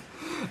like.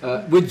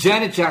 With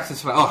Janet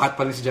Jackson's... Oh, hot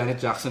pa rin si Janet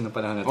Jackson ng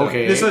panahon na to.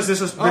 Okay. This was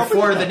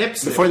before the nip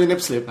slip. Before the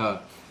nip slip.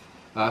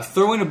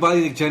 Throw in a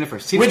body like Jennifer.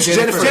 Which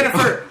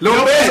Jennifer?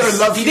 Lopez or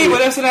Love Hindi, Hewitt?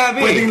 wala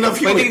sinabi. Pwedeng Love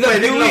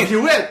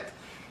Hewitt.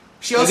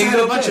 She also had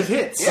a bunch of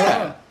hits.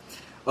 Yeah.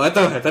 Oh,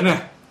 ito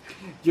na.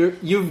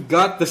 You've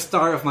got the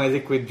star of my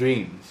liquid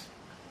dreams.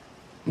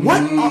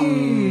 What?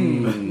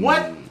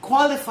 What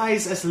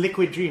qualifies as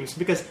liquid dreams?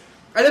 Because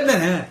alam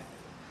na.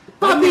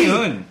 Papi,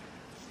 yun.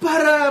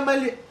 Para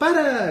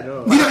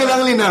Hindi na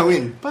kailangan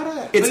linawin.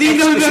 It's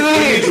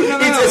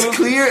as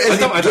clear as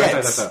it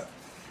gets.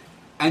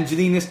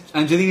 Angelina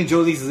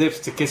Jolie's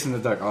lips to kiss in the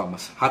dark. Oh,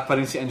 mas hot pa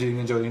rin si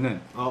Angelina Jolie nun.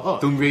 Oo.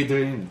 Tomb Raider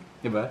yun.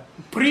 Diba?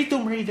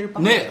 Pre-Tomb Raider pa.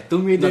 Ne,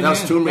 Tomb Raider that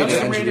was Tomb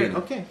Raider.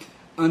 Okay.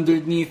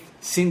 Underneath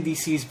Cindy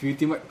C's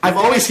beauty mark. I've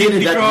always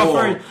hated that role.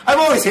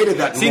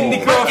 Cindy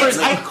Crawford.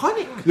 It's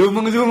iconic.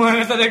 Lumang-luma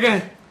na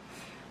talaga.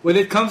 When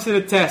it comes to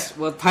the test,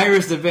 well,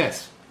 Tyra's the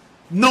best.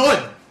 Noon.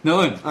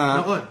 No,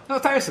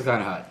 Tyra's still kind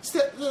of hot.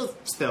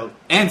 Still.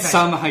 And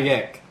Salma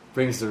Hayek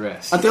brings the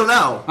rest. Until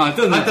now.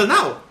 Until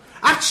now.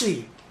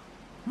 Actually,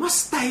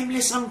 mas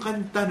timeless ang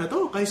kanta na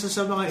to kaysa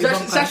sa mga ibang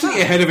kanta. It's actually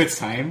ahead of its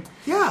time.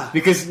 Yeah.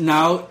 Because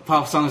now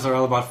pop songs are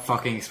all about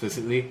fucking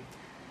explicitly.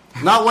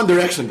 Not One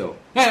Direction though.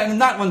 Yeah,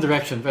 not One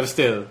Direction, but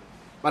still.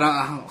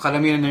 Parang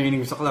karamihan na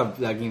narinig sa club,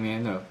 laging may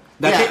ano.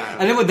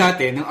 Dati, alam mo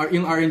dati,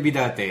 yung R&B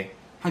dati,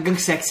 hanggang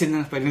sexy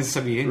na pwede nang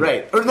sasabihin.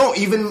 Right. Or no,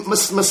 even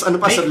mas ano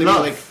pa sa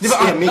love. Like,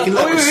 diba, making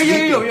love or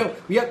sleeping.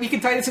 We can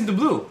tie this into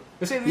Blue.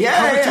 Kasi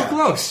we're too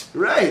close.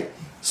 Right.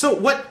 So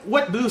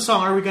what Blue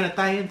song are we gonna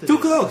tie into Too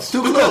this? close.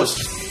 Too close.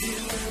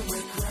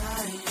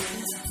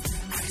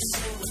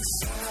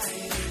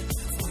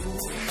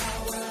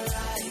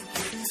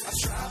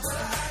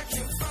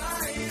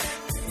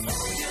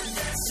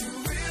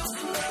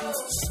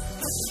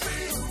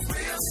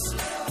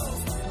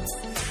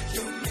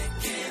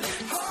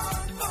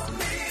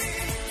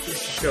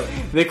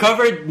 They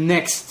covered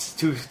Next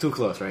Too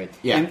Close, right?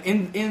 Yeah.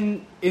 And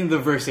in the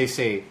verse they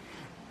say,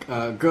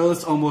 girl,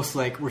 it's almost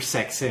like we're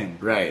sexing.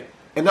 Right.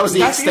 And that was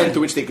the extent to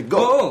which they could go.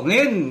 Oo,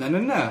 ngayon,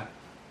 ano na.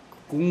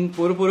 Kung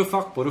puro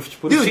fuck, puro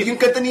Dude, shit. yung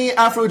kanta ni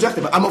Afrojack,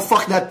 diba? I'ma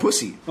fuck that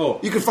pussy.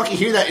 Oh. You can fucking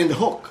hear that in the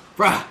hook.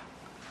 Brah.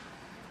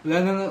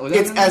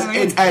 It's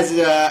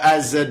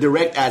as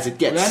direct as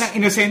it gets. Wala nang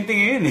inosente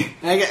ngayon eh.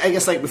 I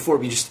guess like before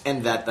we just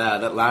end that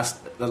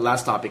last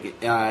topic, it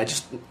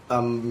just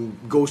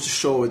goes to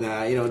show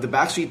that the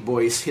Backstreet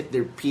Boys hit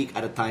their peak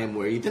at a time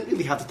where you didn't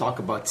really have to talk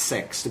about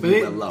sex to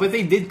be well loved. But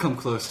they did come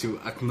close to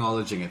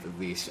acknowledging it at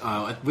least.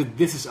 With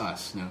This Is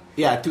Us, no?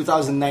 Yeah,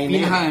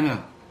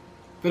 2009.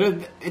 But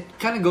it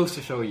kind of goes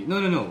to show you. No,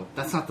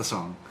 that's not the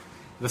song.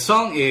 The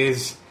song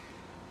is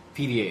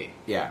PDA.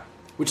 Yeah.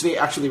 Which they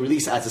actually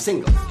released as a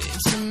single.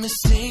 Intimate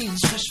scenes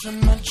fresh from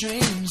my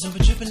dreams over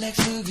triple X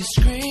movie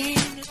screen.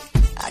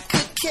 I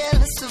could care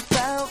less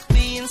about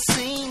being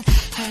seen.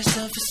 High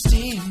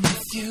self-esteem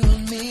with you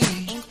and me.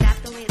 Ain't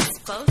that the way it's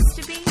supposed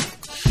to be?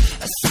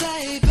 I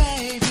say,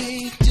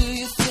 baby, do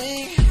you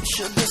think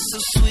sugar so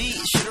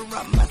sweet? Should've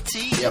rubbed my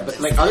teeth. Yeah, but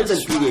like other than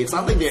PDA, it's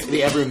not like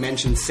they ever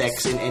mentioned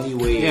sex in any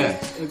way. Yeah.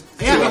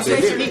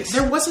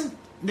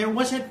 There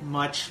wasn't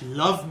much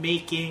love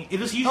making. It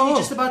was usually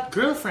just about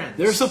girlfriends.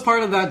 They're still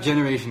part of that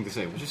generation to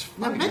say, which is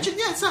Not mentioned.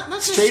 Yeah, it's not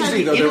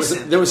Strangely though,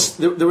 there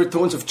were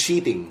tones of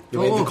cheating. The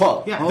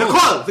call. Yeah,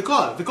 the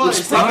call. Which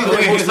is probably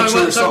their most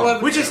mature song.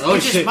 Which is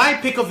my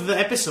pick of the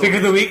episode. Pick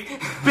of the week.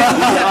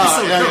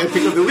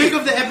 Pick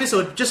of the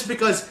episode. Just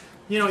because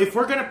if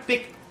we're gonna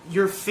pick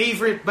your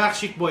favorite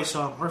Backstreet Boy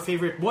song or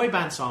favorite boy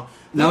band song,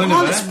 the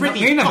call is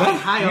pretty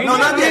high up. No,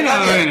 not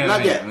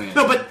yet.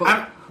 No, but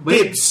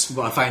dibs.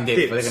 Well, fine,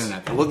 dibs.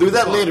 We'll do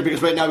that later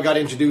because right now we got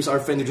to introduce our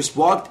friend who just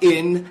walked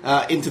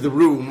into the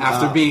room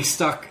after being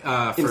stuck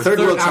in third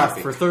world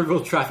traffic. For third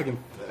world traffic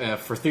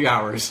for 3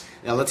 hours.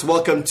 Now let's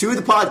welcome to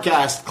the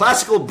podcast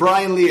Classical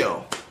Brian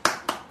Leo.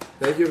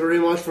 Thank you very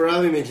much for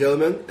having me,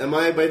 gentlemen. Am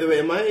I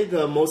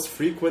the most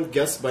frequent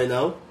guest by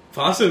now?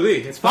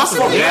 Possibly. It's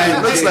possible. Yeah,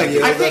 it looks like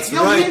it. I think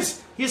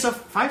he's a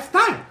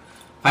 5-time.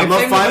 I'm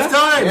a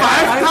 5-time.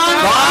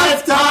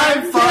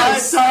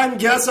 5-time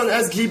guest on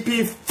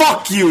SGP.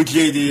 Fuck you,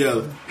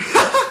 JDL.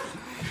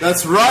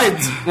 That's right.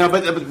 No,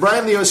 but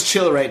Brian Leo's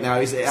chill right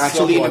now. He's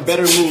actually in a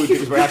better mood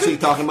because we're actually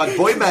talking about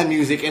boy band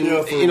music. And,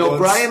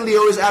 Brian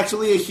Leo is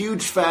actually a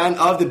huge fan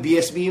of the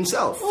BSB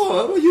himself.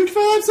 Oh, I'm a huge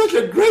fan. I'm such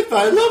a great fan.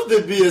 I love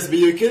the BSB.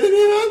 You kidding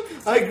me, man?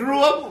 I grew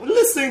up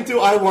listening to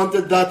I Want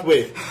It That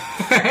Way.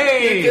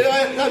 Hey!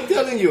 I'm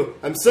telling you.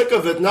 I'm sick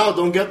of it now.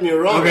 Don't get me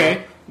wrong.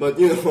 Okay. But,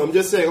 I'm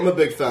just saying, I'm a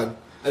big fan.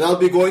 And I'll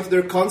be going to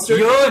their concert.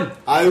 Yun!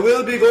 I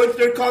will be going to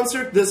their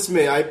concert this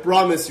May. I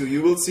promise you.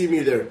 You will see me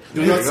there.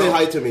 Do not say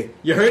hi to me.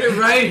 You heard it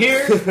right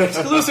here,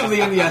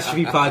 exclusively on the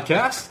SGP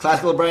podcast.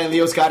 Classical Brian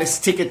Leo's got his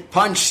ticket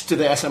punched to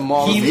the SM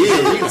Mall. He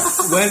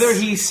is. Whether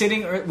he's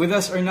sitting with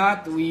us or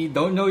not, we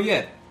don't know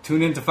yet.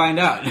 Tune in to find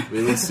out.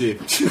 We will see.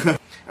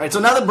 Alright, so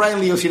now that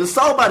Brian Leo's here, let's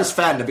talk about his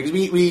fandom. Because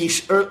we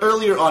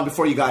earlier on,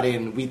 before you got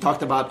in, we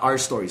talked about our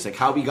stories, like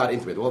how we got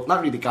into it. Well,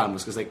 not really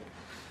Camus, because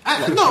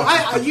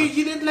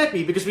you didn't let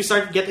me because we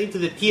started getting into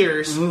the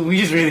tiers. We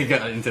just really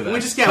got into that. We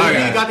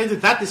really got into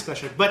that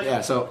discussion. But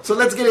yeah, so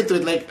let's get into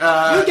it. Like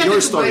we'll get your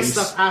into stories.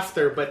 my stuff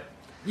after, but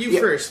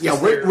first. Yeah,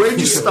 where did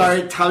you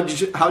start? How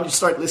did you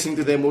start listening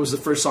to them? What was the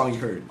first song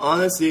you heard?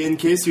 Honestly, in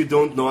case you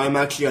don't know, I'm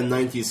actually a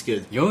 90s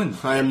kid. Yun.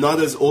 I am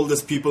not as old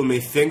as people may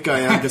think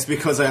I am just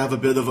because I have a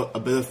bit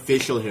of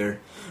facial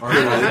hair.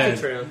 And a happy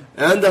trail.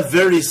 And a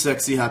very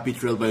sexy happy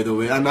trail, by the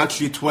way. I'm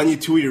actually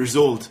 22 years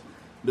old.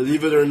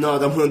 Believe it or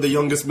not, I'm one of the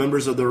youngest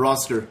members of the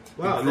roster.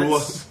 Wow,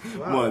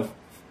 Wow.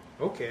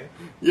 Okay.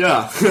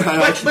 Yeah.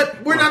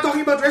 but we're not talking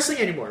about wrestling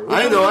anymore.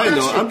 I know.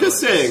 I'm just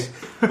saying.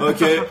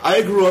 Okay,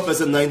 I grew up as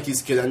a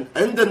 90s kid, and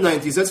in the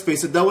 90s, let's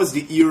face it, that was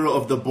the era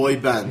of the boy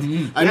band.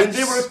 Mm-hmm. I mean,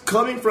 they were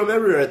coming from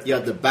everywhere. You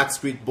had the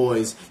Backstreet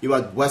Boys, you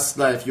had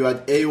Westlife, you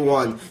had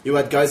A1, you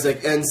had guys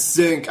like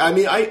NSYNC. I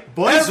mean, I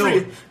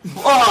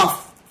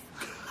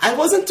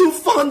wasn't too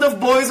fond of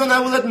Boyzone, I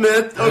will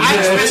admit. Okay.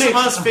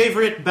 Festival's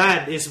favorite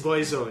band is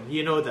Boyzone.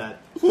 You know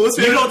that. Who's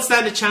You favorite? don't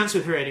stand a chance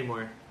with her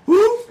anymore.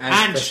 Who?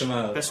 Ange.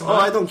 Oh,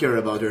 I don't care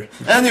about her.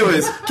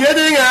 Anyways,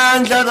 kidding,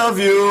 Ange, I love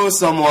you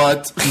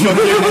somewhat.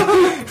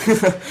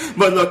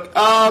 But look,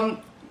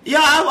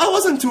 I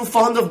wasn't too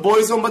fond of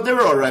Boyzone, but they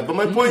were alright. But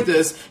my point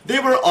is,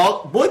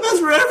 boy bands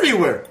were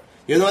everywhere.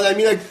 You know what I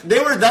mean? Like, they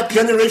were that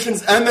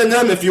generation's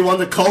Eminem, if you want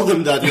to call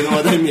them that. You know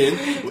what I mean?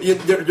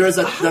 There's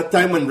that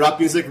time when rap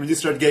music really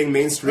started getting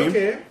mainstream.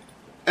 Okay.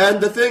 And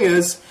the thing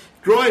is,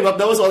 growing up,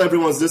 that was all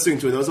everyone was listening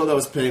to. That was all that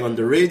was playing on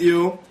the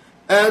radio.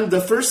 And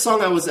the first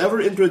song I was ever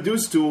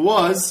introduced to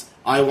was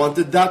I Want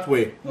It That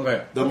Way.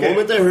 Okay. The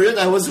moment I heard it,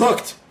 I was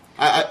hooked.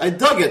 I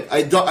dug it.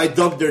 I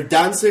dug their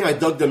dancing. I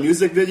dug the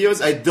music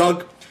videos. I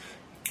dug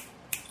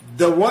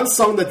the one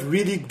song that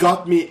really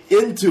got me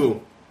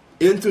into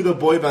the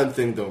boy band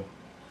thing, though,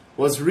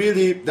 was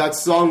really that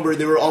song where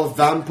they were all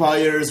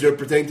vampires. They were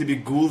pretending to be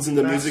ghouls in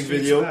the music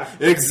video.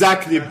 Back.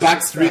 Exactly.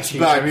 Backstreet's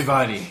Back.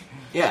 Everybody.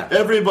 Yeah.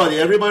 Everybody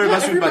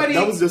Backstreet's Back.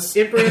 That was just...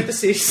 in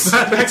parentheses,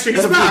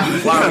 Backstreet's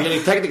Back. Wow, we're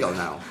getting technical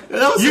now.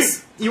 That was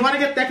just... You want to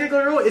get technical,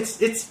 Ro? It's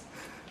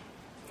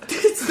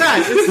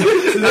that.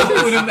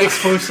 Ako unang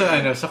na-expose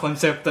sa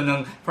konsepto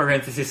ng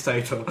parenthesis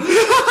title.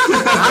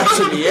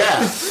 Actually,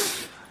 yeah.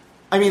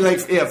 I mean,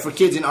 for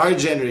kids in our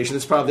generation,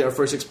 it's probably our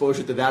first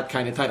exposure to that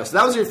kind of title. So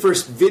that was your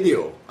first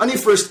video, on your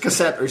first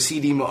cassette or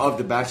CD of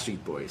the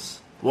Backstreet Boys.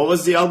 What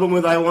was the album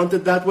with I Want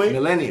It That Way?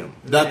 Millennium.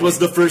 That was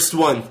the first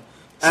one.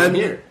 Same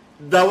here.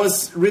 That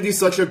was really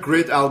such a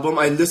great album.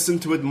 I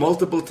listened to it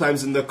multiple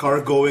times in the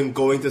car, going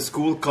to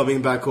school,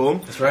 coming back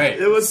home. That's right.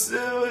 It was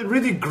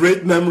really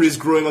great memories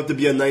growing up to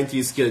be a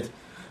 90s kid.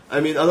 I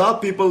mean, a lot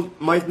of people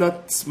might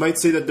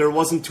say that there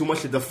wasn't too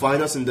much to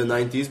define us in the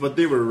 90s, but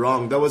they were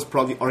wrong. That was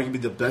probably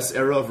arguably the best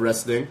era of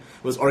wrestling. It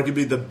was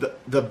arguably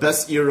the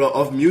best era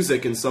of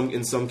music in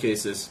some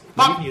cases.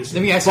 Pop music.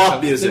 Let me ask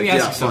Pop you music,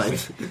 something.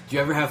 fine. Do you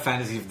ever have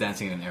fantasies of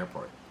dancing in an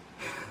airport?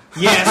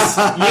 Yes.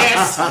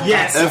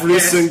 Every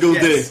single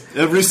day,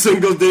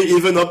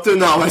 even up to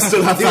now, I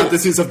still have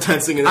fantasies of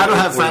dancing in an I don't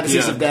airport. have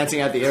fantasies of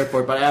dancing at the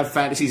airport, but I have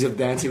fantasies of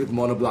dancing with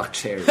monoblock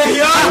chairs. Awesome.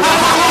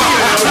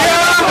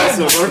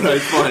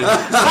 Alright, fine.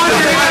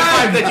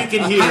 That you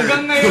can hear.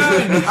 Hanggang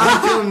ngayon.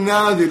 Until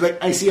now, dude,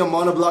 like I see a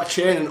monoblock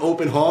chair in an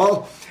open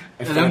hall,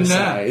 I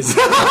fantasize.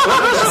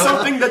 That's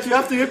something that you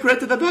have to give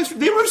credit to the Backstreet.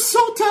 They were so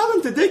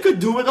talented. They could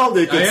do it all.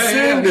 They could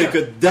sing, they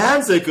could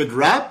dance, they could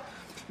rap.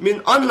 I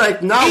mean,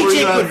 unlike now where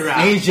you have...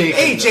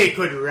 AJ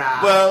could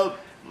rap. Well,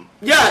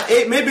 yeah,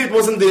 maybe it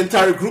wasn't the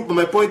entire group, but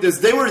my point is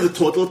they were the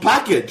total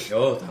package.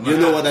 Oh, you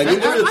know what I mean?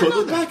 They were the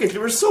total package. They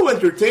were so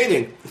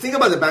entertaining. The thing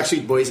about the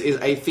Backstreet Boys is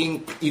I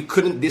think you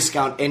couldn't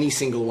discount any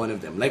single one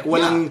of them. Like,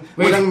 walang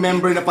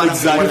member na parang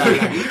wala.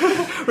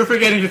 We're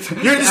forgetting it.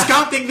 You're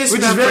discounting this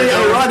Which is member. very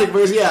ironic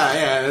because,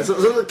 yeah. So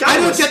I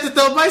don't get to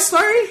tell my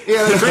story?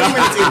 Yeah, 20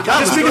 minutes in.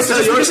 Just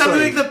because I'm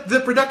doing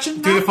the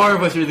production To the four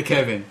of us, you're the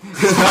Kevin.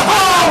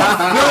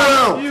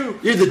 No.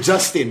 You're the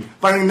Justin.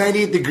 Parang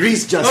 98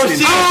 degrees Justin.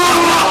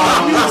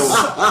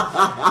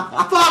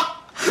 Fuck!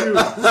 true.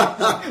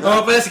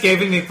 Pala si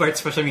Kevin may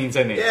parts pa siya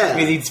minsan eh. Yeah.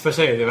 May leads pa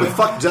siya eh, di ba?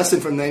 Fuck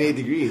Justin from 98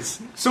 Degrees.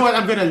 So what?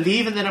 I'm gonna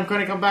leave and then I'm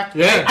gonna come back.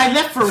 Yeah. I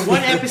left for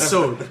one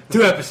episode.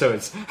 2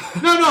 episodes.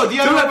 No. The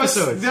other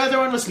episodes.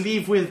 one was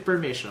leave with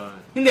permission.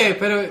 Hindi,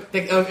 pero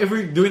if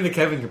we're doing the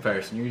Kevin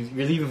comparison,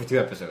 you're leaving for 2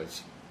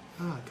 episodes.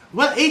 Oh, God.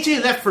 Well,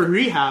 AJ left for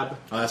rehab.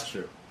 Oh, that's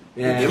true.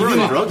 Yeah, They were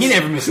on drugs. He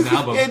never missed an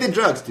album. Yeah, he did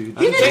drugs, dude.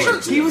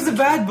 He was the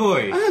bad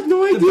boy. I had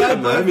no idea,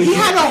 man. I mean, He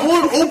had a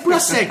whole Oprah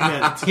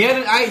segment. He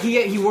had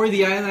he wore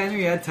the eyeliner.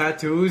 He had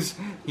tattoos.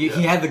 He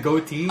had the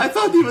goatee. I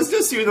thought he was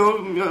just,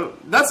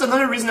 that's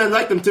another reason I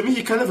liked him. To me,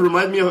 he kind of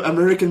reminded me of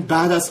American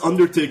Badass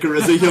Undertaker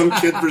as a young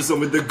kid for some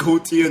with the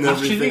goatie and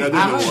everything. I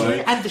don't know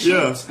why. And the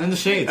shades. And the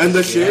shades. And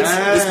the shades,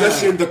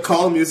 especially in the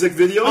Call music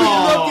video.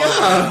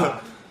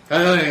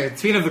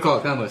 Speaking of the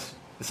call, Camus,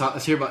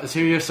 let's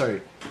hear your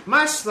story.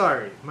 My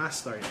story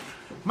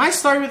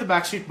with the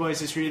Backstreet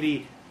Boys is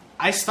really,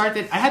 I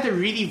had a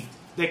really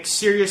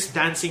serious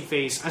dancing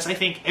phase, as I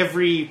think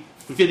every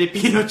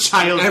Filipino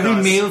child Every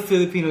does. male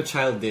Filipino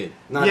child did.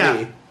 Not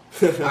me.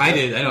 I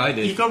did. I know I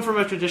did. You come from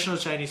a traditional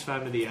Chinese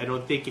family. I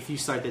don't think if you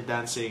started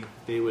dancing,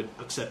 they would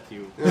accept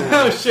you.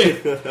 Oh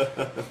shit!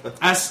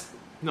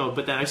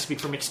 But then I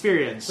speak from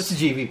experience. What's a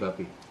GV,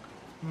 puppy?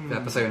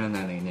 Napasayo ng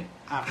nanay niya.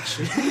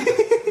 Actually.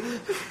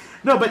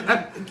 No, but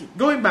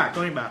going back.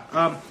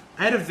 I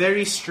had a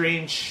very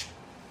strange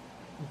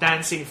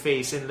dancing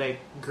phase in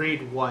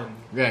grade 1.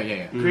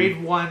 Yeah.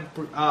 Grade 1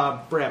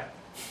 prep.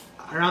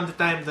 Around the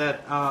time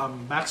that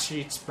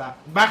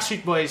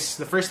Backstreet Boys,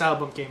 the first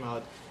album came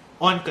out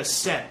on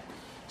cassette.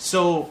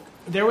 So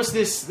there was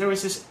this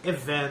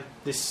event,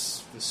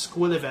 this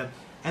school event,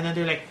 and then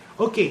they're like,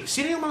 okay,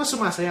 sino yung mga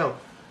sumasayaw?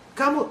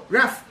 Kamo,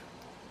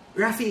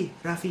 Rafi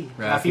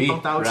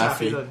pang tawag sa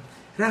akin doon.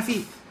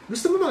 Rafi,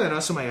 gusto mo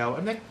sumayaw?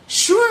 I'm like,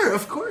 sure,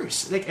 of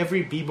course. Like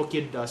every B-book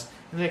kid does.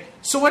 I'm like,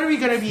 so what are we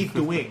gonna be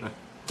doing?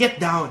 Get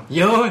down.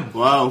 Yun.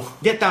 Wow.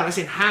 Get down, as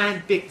in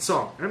hand-picked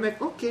song. And I'm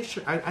like, okay,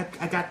 sure, I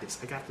got this.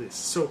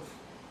 So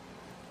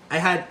I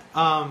had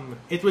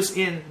it was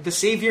in the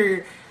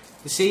Savior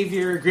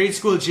grade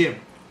school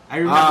gym. I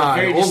remember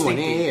very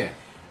distinctly.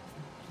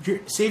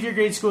 Savior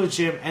grade school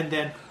gym, and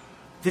then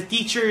the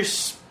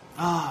teachers,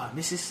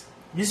 Mrs.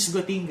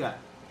 Gotinga.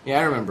 Yeah,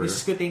 I remember.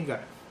 Mrs. Gotinga.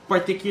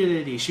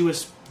 Particularly, she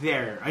was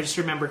there. I just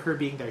remember her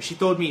being there. She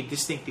told me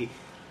distinctly,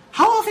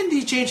 how often do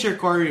you change your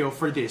choreo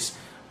for this?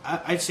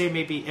 I'd say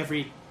maybe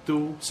every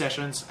 2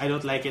 sessions. I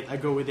don't like it. I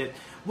go with it.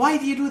 Why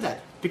do you do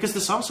that? Because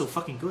the song's so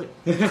fucking good.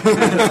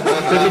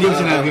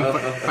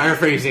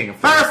 Paraphrasing.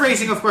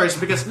 Paraphrasing, of course,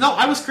 because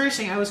I was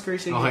cursing.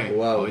 Okay.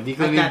 Wow. Hindi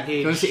ko At that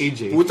age. si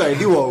AJ. Puta,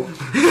 di wow.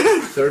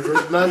 Third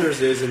world manners,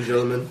 ladies and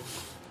gentlemen.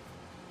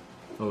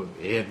 Oh,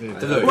 yeah. We're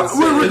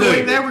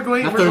going there. We're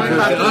going back to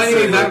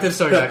Back to the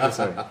story.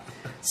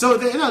 So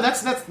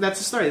that's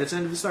the story. That's the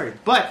end of the story.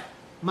 But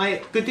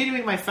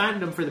continuing my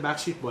fandom for the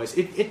Backstreet Boys,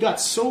 it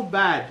got so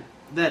bad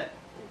that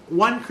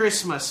one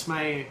Christmas,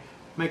 my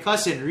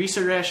cousin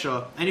Risa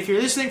Resho, and if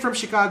you're listening from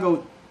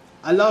Chicago,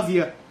 I love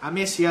you, I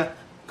miss you.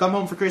 Come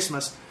home for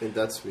Christmas. Ain't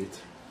that sweet?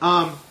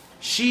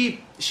 She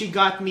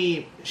got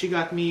me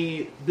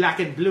Black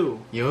and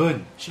Blue.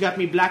 Yun. She got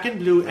me Black and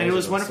Blue, and it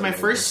was one of my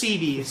first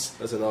CDs.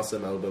 That's an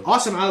awesome album.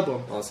 Awesome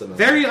album.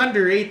 Very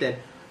underrated.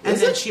 And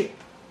then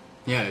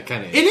Yeah, it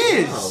kind of. It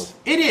is. Wow.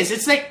 It is.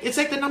 It's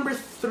like the number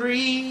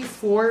 3,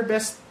 4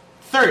 best,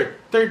 third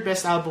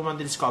best album on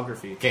the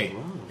discography. Okay.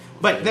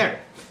 But there,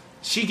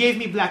 she gave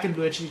me Black and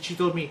Blue, and she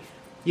told me,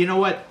 you know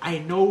what? I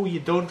know you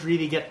don't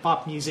really get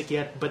pop music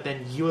yet, but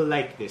then you'll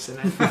like this. And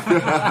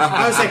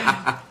I was like,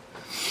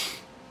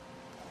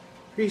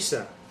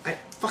 Risa, I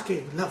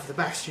fucking love the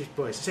Backstreet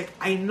Boys. It's like,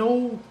 I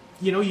know,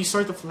 you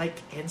sort of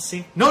like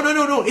NSYNC. No,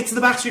 it's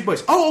the Backstreet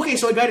Boys. Oh, okay,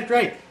 so I got it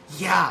right.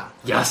 Yeah.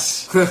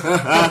 Yes.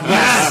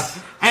 Yes.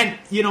 And,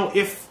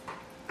 if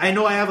I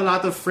know I have a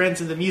lot of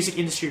friends in the music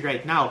industry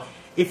right now,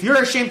 if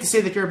you're ashamed to say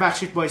that you're a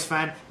Backstreet Boys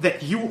fan,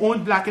 that you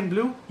own Black and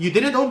Blue, you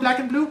didn't own Black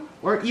and Blue,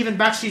 or even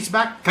Backstreet's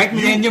Back, Kahit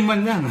millennium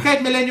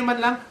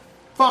man lang.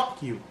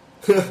 fuck you.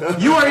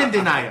 You are in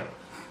denial.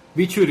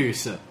 Be true to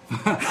yourself.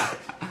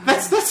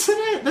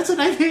 That's a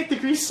 98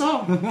 Degrees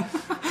song.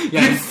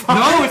 Yeah.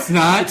 No, it's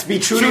not. Be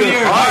true to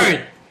your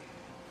heart.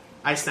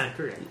 I stand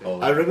corrected.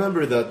 I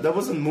remember that. That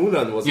wasn't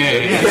Mulan, was it?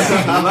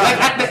 Yeah.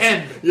 Like at the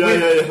end.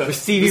 Yeah. With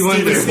Stevie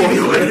Wonder.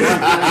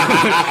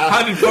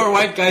 How did 4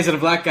 white guys and a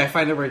black guy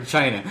find over in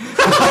China?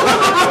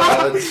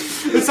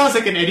 It sounds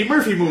like an Eddie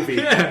Murphy movie.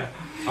 Yeah.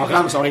 Okay,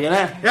 I'm sorry,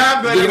 Yeah,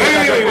 I'm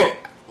good.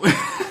 Wait.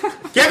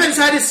 Kevin's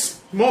had his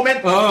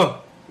moment.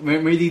 Oh, may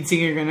lead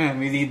singer ka na.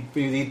 May lead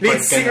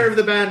Lead singer of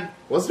the band.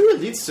 Was there a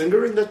lead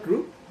singer in that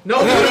group?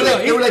 No.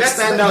 They were like That's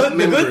standout The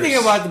members. good thing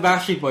about the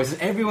Backstreet Boys is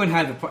everyone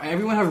had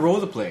a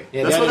role to play.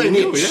 Yeah, That's they what had I a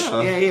knew, niche.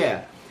 yeah.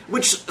 Yeah.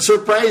 Which,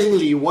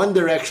 surprisingly, One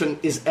Direction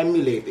is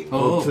emulating.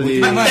 Oh,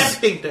 please.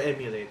 Attempting to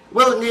emulate.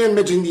 Well, ngayon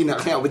medyo hindi na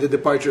kaya with the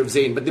departure of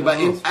Zayn, but diba,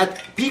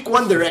 at peak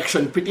One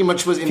Direction pretty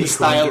much was in the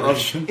style of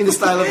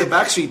the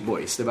Backstreet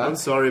Boys, diba? I'm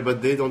sorry,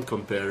 but they don't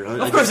compare.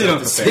 Of course they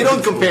don't compare. They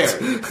don't compare.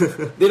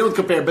 They don't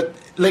compare, but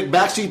like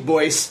Backstreet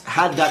Boys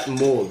had that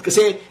mold because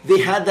they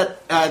had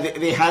that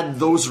they had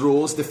those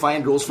roles,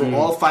 defined roles for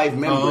all 5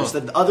 members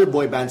that the other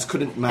boy bands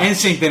couldn't match.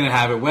 NSYNC didn't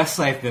have it.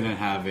 Westlife didn't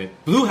have it.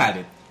 Blue had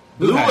it.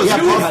 Blue had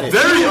had it.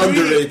 Very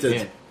underrated.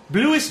 Yeah.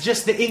 Blue is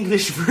just the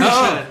English version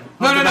of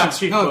the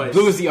Backstreet Boys.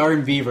 Blue is the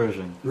R&B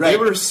version. Right. They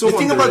were so the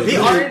thing about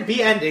underrated. The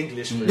R&B and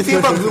English version. The thing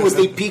about Blue was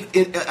they peaked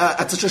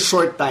at such a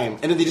short time,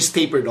 and then they just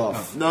tapered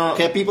off. No.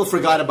 Okay, people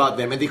forgot about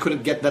them, and they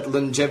couldn't get that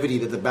longevity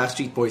that the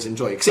Backstreet Boys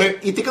enjoy.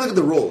 Except, you take a look at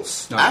the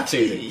roles. No,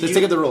 Actually, Let's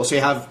take at the roles. So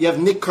you have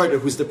Nick Carter,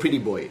 who's the pretty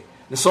boy.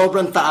 Na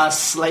sobrang taas,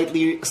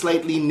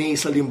 slightly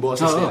nasal yung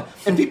boses niya.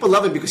 And people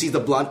love him because he's the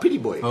blonde pretty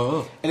boy.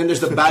 And then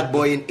there's the bad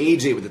boy in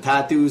AJ with the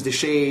tattoos, the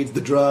shades,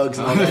 the drugs,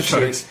 and all that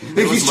shit.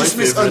 Like, he's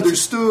just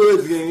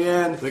misunderstood.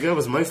 Ganyan. The guy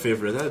was my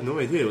favorite. I had no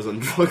idea he was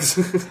on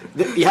drugs.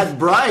 You had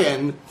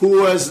Brian,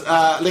 who was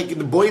like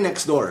the boy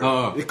next door,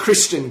 the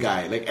Christian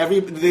guy, like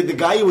the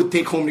guy you would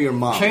take home to your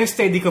mom. Siya yung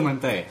steady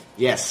kumanta eh.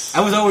 Yes.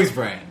 I was always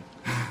Brian.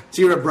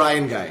 So you're a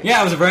Brian guy.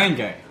 Yeah, I was a Brian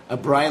guy. A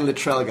Brian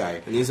Littrell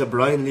guy. And he's a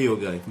Brian Leo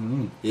guy.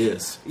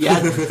 Yes. You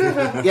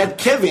had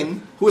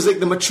Kevin, who was like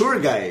the mature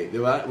guy,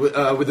 diba?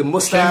 With the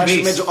mustache,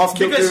 medyo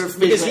off-kilter face,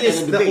 because he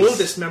is and the bass.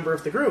 oldest member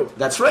of the group.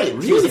 That's right.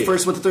 He was the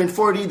first one to turn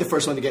 40, the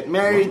first one to get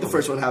married, the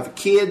first one to have a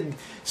kid.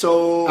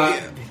 So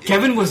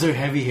Kevin was their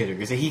heavy hitter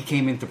kasi he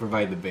came in to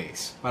provide the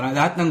bass. Parang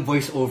lahat ng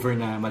voice-over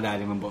na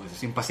malalim ang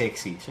boses, yung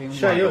pa-sexy. Siya yung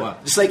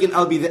gumagawa. just like in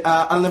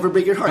I'll Never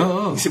Break Your Heart.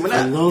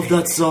 I love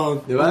that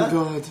song. Diba? Oh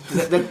God.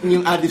 That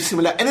yung adib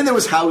simula. And then there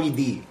was Howie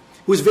D,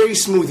 who was very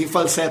smooth. He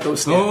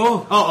falsettos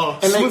niya.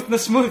 And smooth na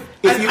smooth.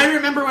 I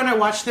remember when I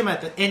watched him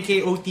at the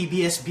NKOT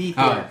BSB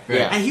tour,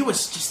 and he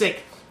was just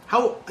like,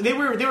 how they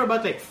were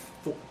about like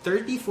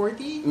 30,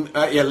 40? Late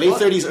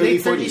 30s, early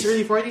 40s.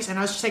 Early 40s, and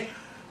I was just like,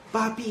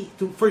 Papi,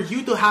 for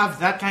you to have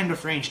that kind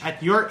of range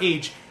at your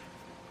age,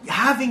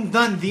 having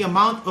done the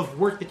amount of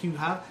work that you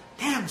have,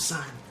 damn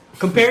son.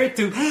 Compare it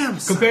to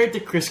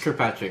Chris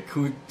Kirkpatrick,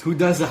 who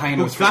does the high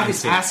notes for got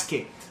his NSYNC. ass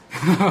kicked.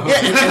 And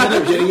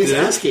ended up getting his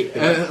ass kicked.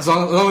 As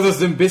long as those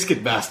them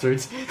biscuit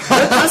bastards. Beat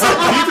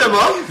them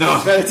up? No,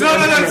 it's an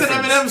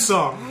Eminem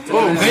song.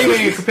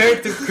 Anyway, compare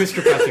it to Chris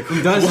Kirkpatrick,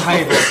 who does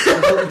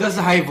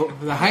the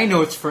high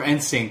notes for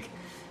NSYNC.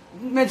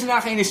 Medyo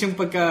nakakainis yung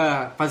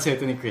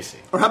pagka-panseto ni Chris eh.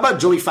 Or how about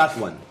Joey Fat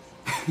One?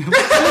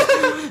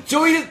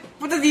 Joey,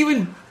 what did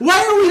even...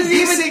 Why are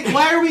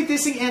we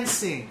dissing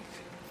NSYNC?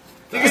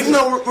 Because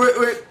no,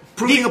 we're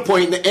proving a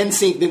point that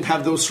NSYNC didn't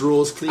have those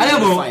rules clearly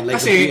defined, like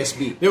the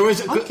PSB. There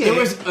was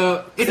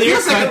it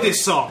feels like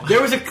this song.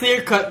 There was a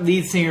clear-cut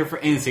lead singer for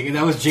NSYNC, and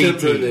that was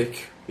JT.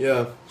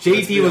 Yeah.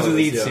 JT was the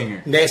lead singer.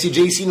 Hindi, si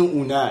JC nung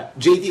una.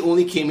 JT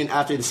only came in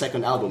after the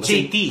second album.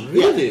 JT?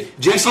 Really?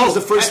 JC was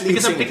the first lead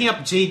because singer. I'm picking up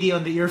JD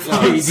on the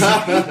earphones.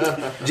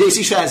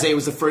 JC Chazé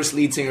was the first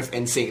lead singer of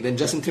NSYNC. Then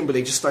Justin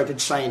Timberlake just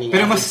started shining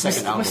after the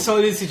second album. Mas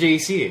solid si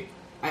JC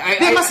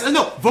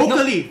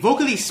eh.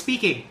 Vocally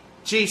speaking,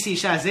 JC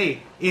Chazé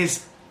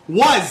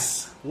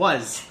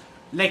was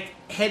like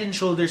head and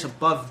shoulders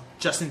above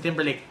Justin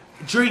Timberlake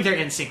during their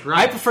NSYNC run.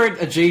 I preferred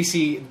a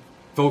JC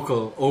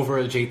vocal over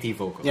a JT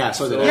vocal. Yeah,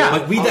 so did I.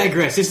 But we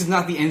digress. This is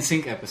not the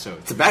NSYNC episode.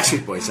 It's a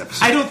Backstreet Boys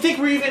episode. I don't think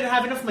we even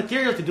have enough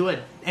material to do an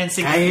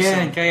NSYNC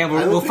episode.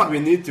 I don't think we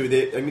need to.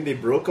 They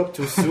broke up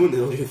too soon,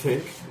 don't you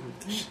think?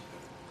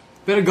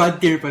 Pero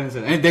God tier pa rin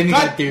sila. And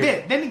Demigod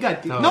tier.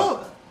 Demigod tier.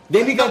 No.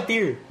 Demigod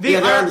tier.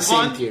 They're on the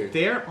same tier.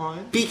 They're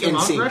on Peak the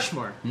Mount NSYNC.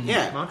 Rushmore.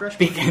 Yeah. Mount Rushmore.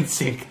 Peak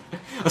NSYNC.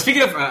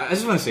 Speaking of, I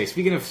just want to say,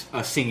 speaking of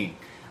singing,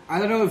 I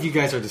don't know if you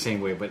guys are the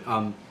same way, but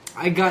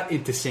I got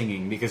into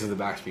singing because of the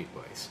Backstreet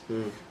Boys.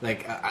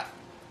 Like,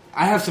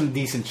 I have some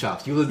decent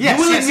chops. You will admit.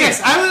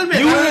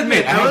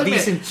 I have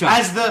decent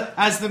chops.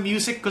 As the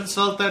music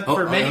consultant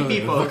for many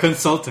people.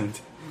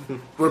 Consultant.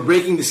 We're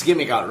breaking this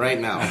gimmick out right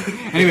now.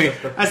 Anyway,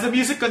 as the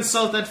music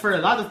consultant for a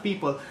lot of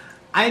people,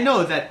 I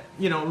know that,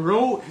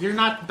 Ro, you're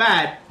not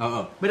bad,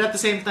 but at the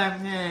same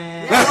time,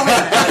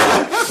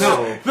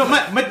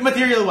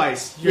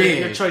 material-wise,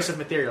 your choice of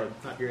material,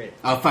 not great.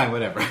 Fine,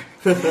 whatever.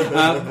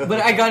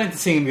 But I got into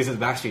singing because of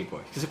the Backstreet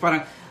Boys.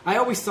 Because I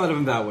always thought of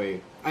them that way.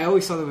 I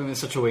always thought of them in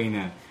such a way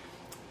that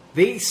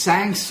they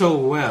sang so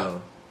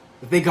well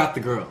that they got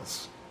the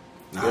girls.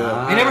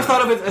 I never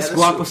thought of it as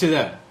guapo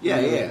sila.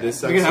 Yeah.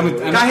 Because I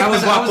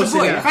was a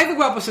boy. Kahit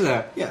guapo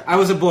sila, I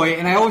was a boy,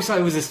 and I always thought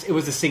it was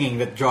the singing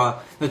that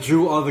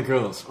drew all the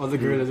girls, all the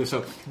girls.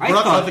 So I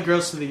brought thought all the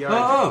girls to the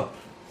yard.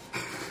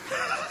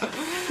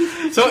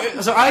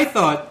 So I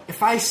thought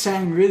if I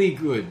sang really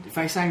good, if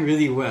I sang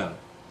really well,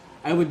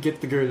 I would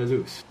get the girl to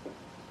lose.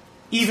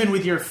 Even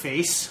with your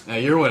face.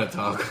 You want to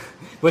talk,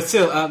 but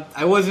still,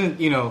 I wasn't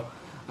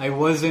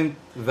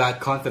that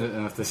confident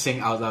enough to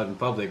sing out loud in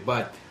public,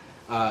 but.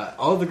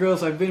 all the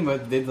girls I've been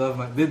with, they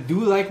do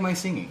like my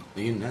singing.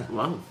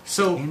 Wow.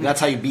 So that's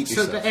how you beat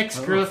yourself. So the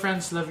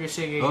ex-girlfriends love your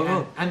singing,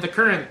 and the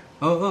current.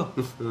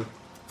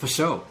 For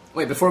sure.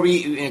 Wait, before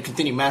we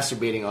continue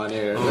masturbating on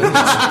air,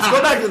 let's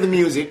go back to the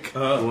music.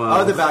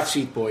 Of the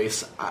Backstreet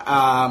Boys.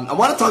 I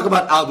want to talk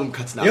about album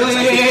cuts now.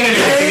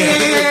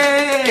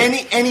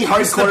 Any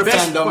hardcore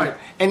fandom,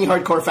 any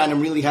hardcore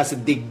fandom really has to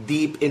dig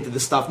deep into the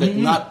stuff that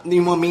not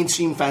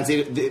mainstream fans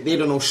they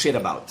don't know shit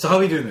about. So how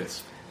are we doing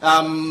this?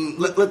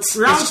 Let's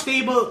round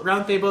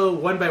table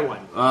one by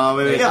one.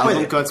 Wait,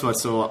 album cuts. What?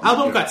 So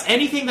album cuts.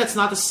 Anything that's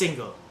not a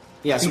single.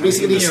 Yeah, so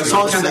basically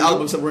songs from the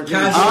albums that weren't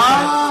released.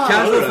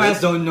 Casual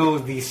fans don't know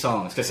these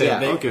songs because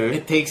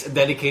it takes a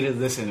dedicated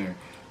listener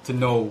to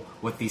know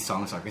what these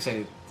songs are.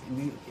 Because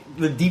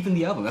they're deep in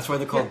the album. That's why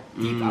they're called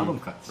deep album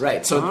cuts.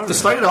 Right. So to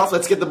start it off,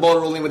 let's get the ball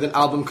rolling with an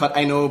album cut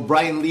I know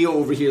Brian Leo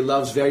over here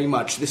loves very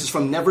much. This is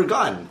from Never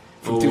Gone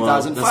from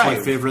 2005. That's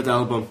my favorite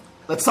album.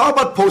 Let's talk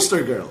about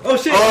Poster Girl. Oh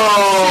shit!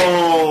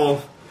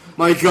 Oh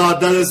my god,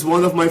 that is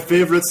one of my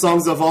favorite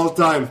songs of all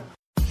time.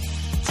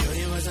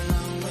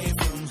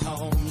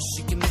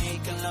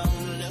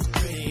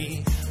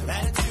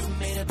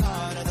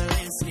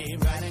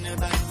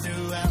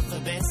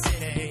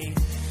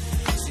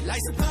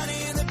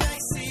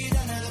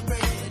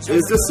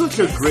 It's just such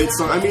a great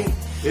song. I mean,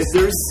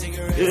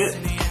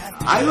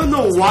 I don't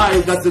know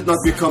why that did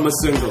not become a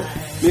single.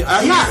 The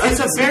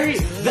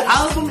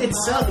album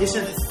itself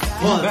isn't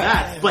all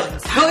that, but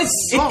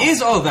it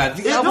is all that.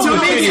 The album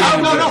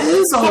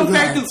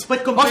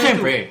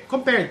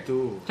compared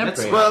to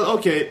well,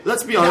 okay,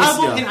 let's be honest.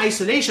 The album in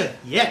isolation,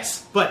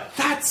 yes, but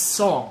that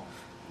song.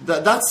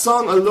 That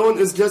song alone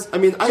is just, I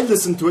mean, I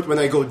listen to it when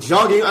I go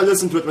jogging, I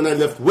listen to it when I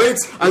lift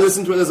weights, I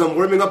listen to it as I'm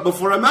warming up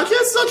before a match.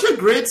 It's such a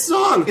great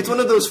song. It's one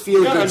of those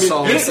feel-good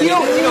songs. You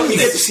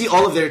get to see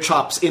all of their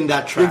chops in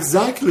that track.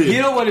 Exactly.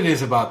 You know what it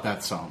is about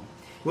that song?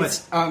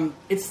 What?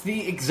 It's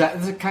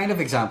the kind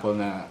of example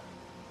na,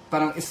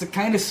 parang it's the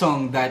kind of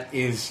song that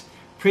is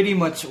pretty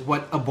much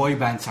what a boy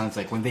band sounds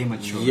like when they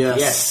mature.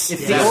 Yes.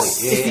 It's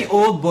the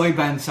old boy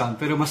band sound,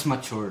 pero mas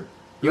mature.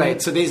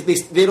 Right, so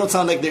they don't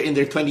sound like they're in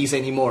their 20s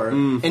anymore,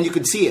 and you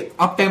could see it.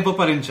 Up-tempo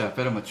pa rin siya,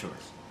 pero mature.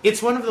 It's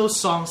one of those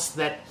songs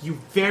that you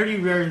very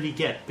rarely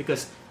get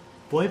because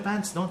boy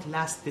bands don't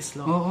last this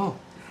long.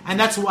 And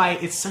that's why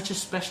it's such a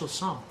special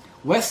song.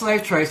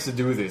 Westlife tries to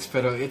do this,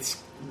 pero it's...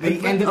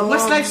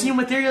 Westlife's new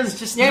material is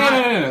just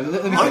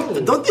No.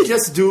 Don't they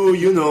just do,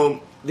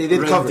 they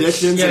did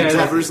renditions and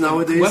covers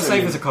nowadays?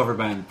 Westlife is a cover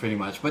band, pretty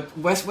much. But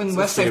when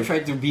Westlife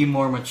tried to be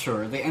more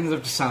mature, they ended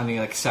up just sounding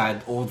like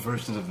sad, old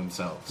versions of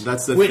themselves.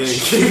 That's the thing.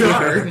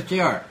 Which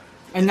they are.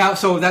 And now,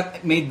 so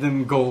that made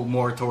them go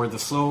more toward the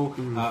slow,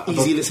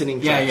 easy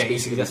listening tracks,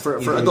 basically. For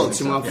adults,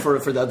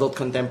 for the adult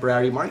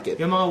contemporary market.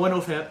 Yung mga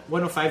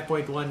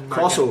 105.1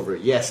 crossover,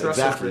 yes,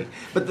 exactly.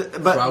 But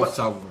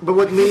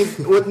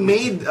what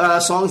made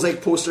songs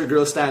like Poster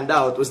Girl stand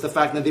out was the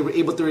fact that they were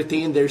able to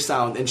retain their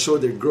sound and show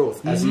their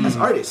growth as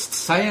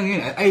artists. Sayang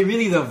yun. I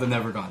really love the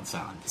Never Gone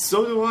sound.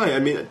 So do I. I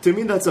mean, to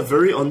me, that's a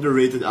very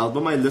underrated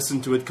album. I listen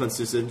to it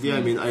consistently.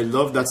 I mean, I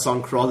love that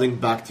song, Crawling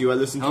Back to You. I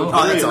listen to it.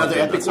 That's another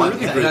epic one.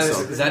 Really great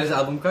song. Is that his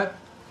album cut?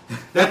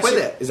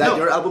 Is that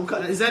your album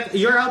cut? Is that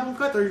your album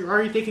cut, or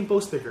are you taking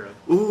Poster Girl?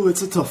 Ooh,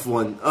 it's a tough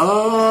one.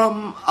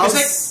 Wow.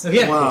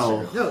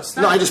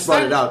 No, I just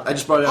brought it out. Oh,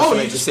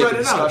 you just brought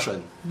it discussion.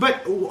 out.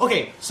 But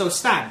okay, so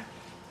Stan,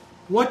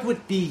 what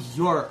would be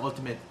your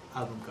ultimate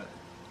album cut?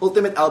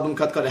 Ultimate album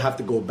cut could have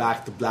to go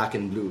back to Black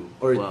and Blue.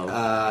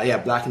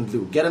 Black and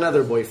Blue. Get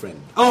Another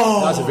Boyfriend.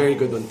 Oh! That was a very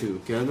good one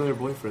too. Get Another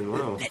Boyfriend,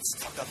 wow. Let's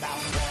talk about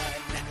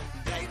one,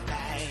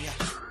 baby.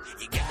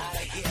 You gotta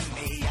hear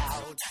me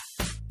out.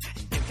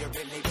 If you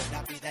really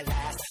wanna be the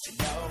last, you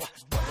know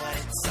what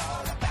it's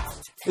all about.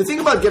 The thing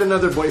about Get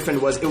Another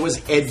Boyfriend was it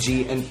was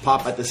edgy and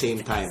pop at the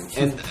same time.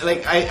 And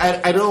like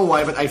I don't know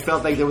why, but I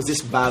felt like there was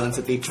this balance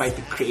that they tried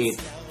to create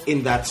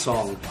in that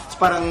song. It's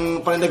parang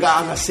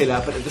nag-aangas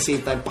sila, but at the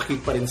same time,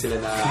 pakit pa rin sila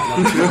na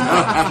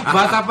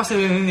Bata pa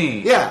sila nun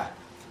eh. Yeah.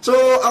 So,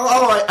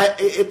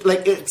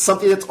 it's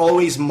something that's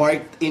always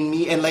marked in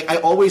me, and like I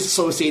always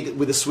associate it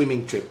with a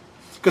swimming trip.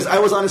 Because I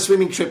was on a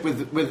swimming trip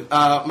with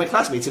my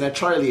classmates,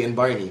 Charlie and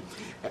Barney.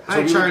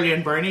 Hi, Charlie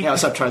and Barney. Yeah,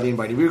 what's up, Charlie and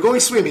Barney? We were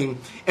going swimming,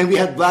 and we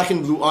had Black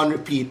and Blue on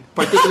repeat,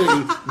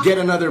 particularly Get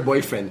Another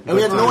Boyfriend. And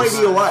we had no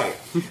idea why.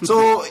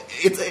 So,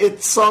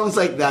 it's songs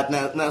like that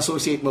na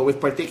associate mo with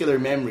particular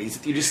memories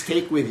that you just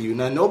take with you.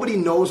 Now, nobody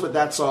knows what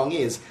that song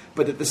is,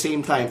 but at the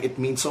same time, it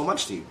means so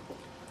much to you.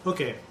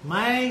 Okay,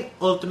 my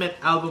ultimate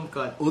album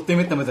cut.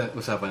 Ultimate na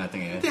usapan natin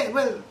ngayon. Okay,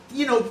 well,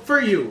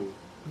 for you,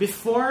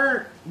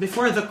 before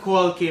The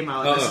Call came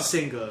out as a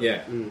single,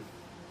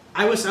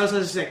 I was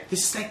just like,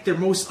 this is like their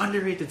most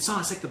underrated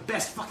song. It's like the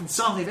best fucking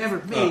song they've ever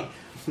made.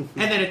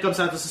 And then it comes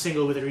out as a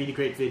single with a really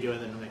great video,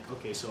 and then I'm like,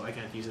 okay, so I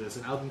can't use it as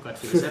an album cut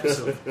for this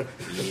episode.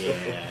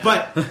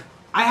 But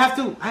I have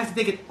to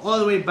take it all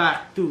the way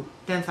back to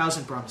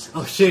 10,000 Promises.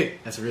 Oh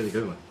shit, that's a really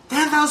good one.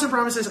 10,000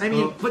 Promises. I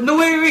mean, but no,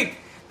 wait.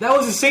 That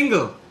was a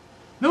single.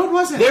 No, it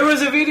wasn't. There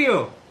was a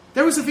video.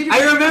 There was a video.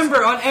 I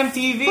remember on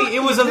MTV,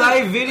 it was a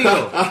live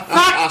video.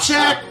 Fact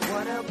check.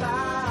 What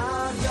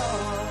about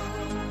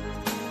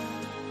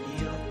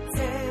your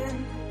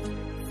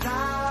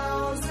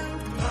 10,000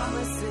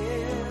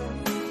 promises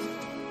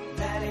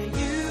that you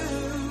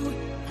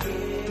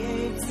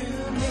gave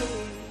to me?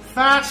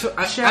 Fact check.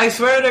 I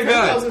swear to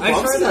God. I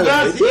swear to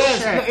God.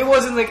 Yes. No, it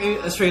wasn't like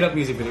a straight up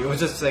music video. It was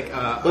just like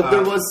But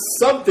there was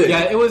something.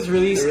 yeah, it was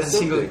released There as was a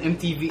single something.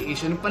 MTV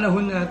Asian.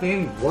 Panahon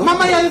natin.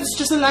 Mamaya, it's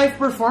just a live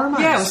performance.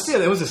 Yeah, but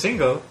still, it was a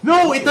single.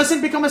 No, it doesn't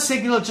become a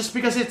single just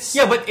because it's...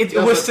 Yeah, but it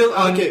was still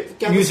on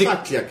music.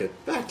 Fact check it.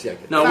 Fact check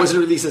it. No, it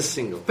wasn't released as a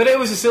single. But it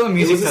was still on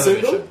music was a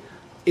television. single?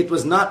 It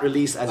was not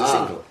released as a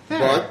single.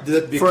 But did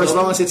it become... For as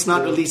long as it's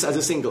not released as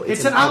a single,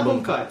 It's an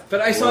album cut. But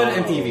I saw it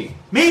on MTV.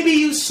 Maybe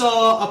you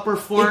saw a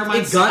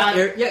performance... It got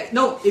at- it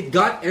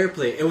got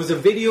airplay. It was a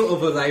video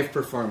of a live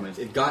performance.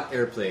 It got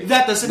airplay.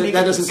 That doesn't make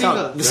That it a doesn't single.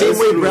 count. The same That's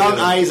way true, Brown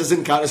yeah. Eyes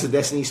doesn't count as a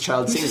Destiny's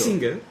Child It's a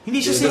single. single. Hindi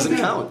siya It doesn't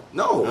single. count.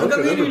 No. I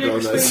remember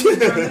Brown Eyes.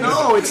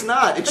 No, it's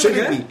not. It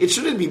shouldn't Okay. be. It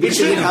shouldn't be. Because it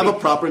shouldn't didn't have be. a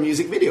proper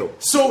music video.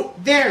 So,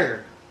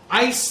 there.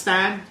 I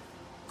stand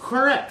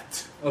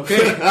correct. Okay.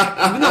 No,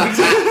 because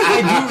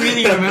I do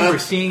really remember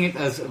seeing it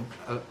as a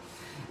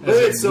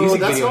Wait, so music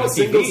that's video how on a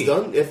single's TV.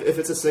 done? If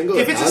it's a single,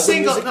 If it it's a has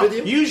single, music no,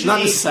 video? usually Not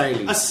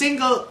necessarily. a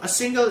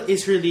single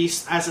is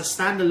released as a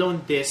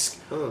standalone disc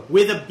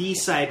with a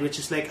B-side, which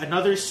is like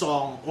another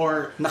song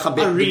or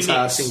Nakabit a din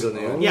sa remix. single na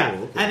yun. Yeah,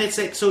 okay. and it's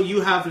like so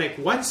you have like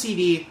one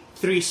CD,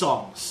 3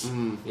 songs.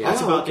 Yeah.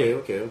 That's about okay,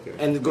 it. okay.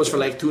 And it goes for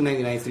like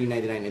 $2.99,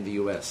 $3.99 in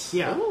the US.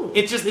 Yeah, Oh.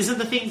 it just isn't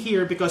the thing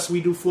here because we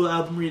do full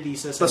album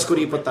releases. Plus and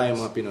full kuripot tayo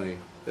releases. mga Pinoy.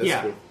 That's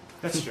Yeah, true.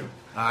 that's true.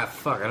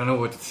 Fuck, I don't know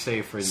what to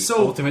say for the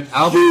So, ultimate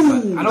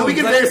album. I No, know we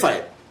can but- verify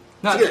it.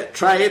 No, Sige,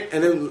 try it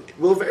and then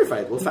we'll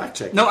verify it. We'll fact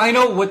check. no, I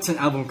know what's an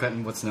album cut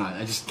and what's not.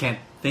 I just can't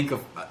think of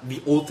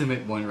the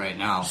ultimate one right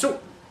now. So,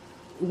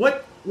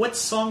 what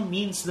song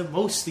means the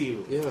most to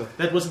you? Yeah.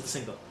 That wasn't the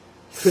single.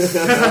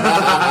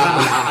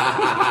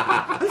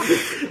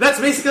 That's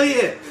basically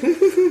it.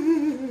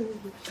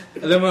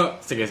 Alam mo,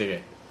 sige.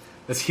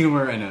 Let's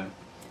humor and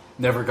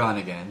Never Gone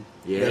Again.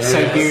 Yes.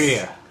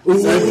 Siberia.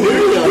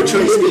 Good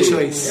choice, good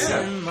choice.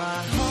 And my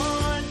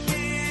heart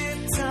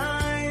did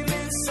time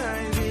in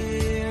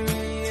Siberia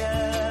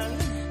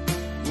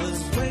was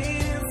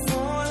waiting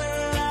for the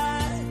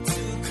light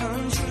to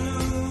come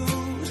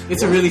true.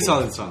 It's a really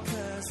solid song.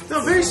 No,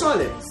 very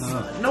solid.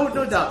 No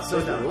doubt. I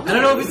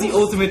don't know if it's the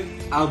ultimate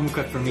album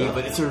cut for me,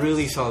 but it's a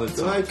really solid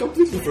So song. I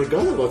completely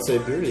forgot about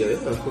Siberia.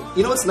 Yeah.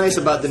 You know what's nice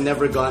about the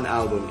Never Gone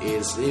album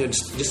is,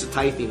 just to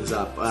tie things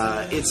up,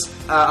 it's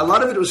a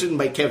lot of it was written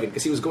by Kevin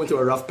because he was going through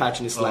a rough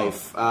patch in his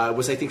life. It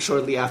was, I think,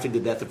 shortly after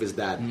the death of his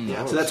dad.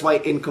 So that's why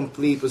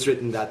Incomplete was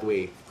written that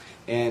way.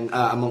 And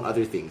among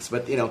other things,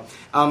 but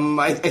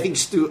I think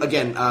just to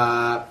again,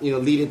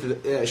 lead into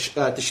to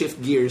shift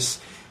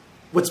gears.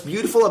 What's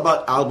beautiful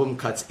about album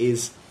cuts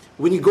is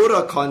when you go to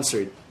a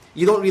concert,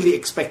 you don't really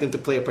expect them to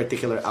play a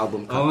particular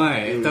album cut. Oh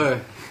my. Ito.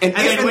 And And if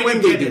then and when when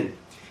you they get do,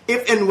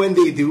 if and when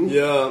they do,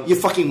 Yeah. you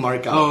fucking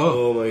mark out.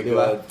 Oh my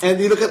god. And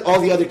you look at all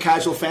the other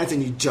casual fans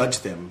and you judge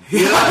them.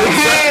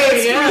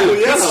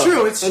 It's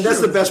true. It's And true.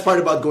 that's the best part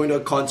about going to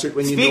a concert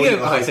when you know Speaking you're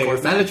of, a okay, hardcore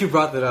now fan. that you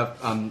brought that up,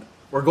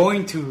 we're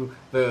going to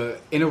the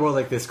In a World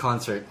Like This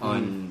concert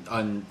on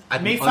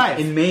May 5.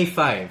 in May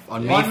 5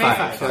 on May On May 5.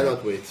 5.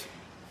 Cannot wait.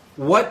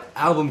 What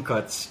album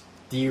cuts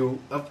do you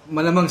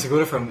malamang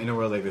siguro from In a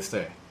World Like This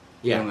to?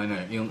 Yeah.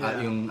 Yung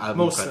album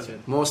Most cuts. of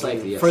it. Most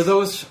likely, yes. For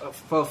those,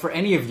 for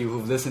any of you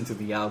who've listened to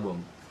the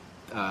album,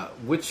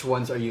 which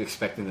ones are you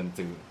expecting them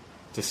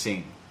to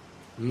sing?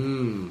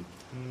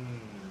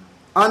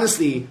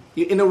 Honestly,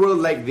 in a world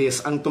like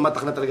this, ang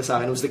tumatak na talaga sa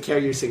akin was the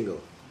Carrier single.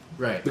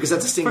 Right. Because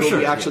that's a single For sure,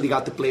 we actually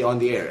got to play on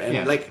the air. And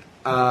Yeah.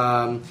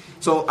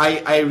 so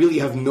I really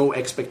have no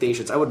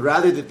expectations. I would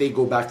rather that they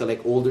go back to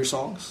like older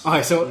songs.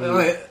 Okay, so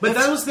But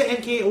that was the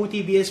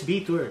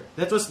NKOTBSB tour.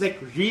 That was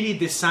like really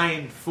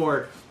designed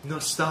for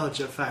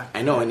nostalgia factor.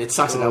 I know, and it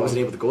sucks that I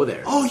wasn't able to go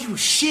there. Oh, you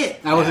shit!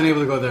 I wasn't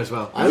able to go there as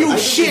well. I You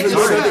didn't shit, even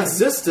know Jordan. that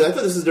existed. I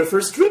thought this is their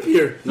first trip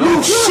here. You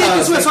shit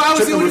as well. So I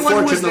was Trip the only number one 4,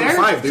 who was trip number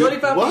there. 5, dude. Sorry,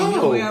 Papa, Wow. hindi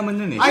ko mayaman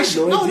nun eh. I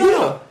no no, idea.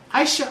 no.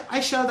 I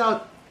shelled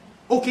out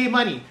okay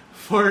money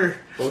for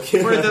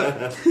Okay. for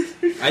the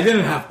I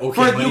didn't have okay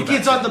for money New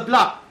Kids back on the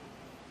Block.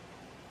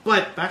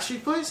 But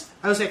Backstreet Boys,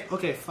 I was like,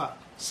 okay,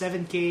 fuck,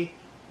 7K,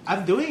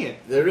 I'm doing it.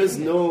 There is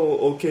no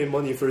okay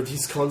money for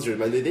these concerts,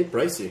 man. They're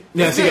pricey.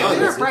 Yeah, Let's be sige. honest,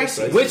 They're they're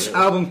pricey. Which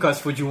yeah. album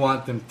cuts would you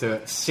want them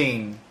to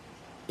sing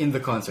in the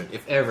concert,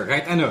 if ever?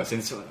 Right? I know,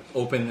 since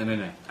open and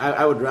then.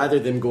 I would rather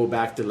them go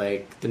back to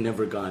like the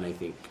Never Gone, I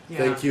think.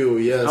 Yeah. Thank you.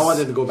 Yes. I want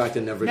them to go back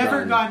to Never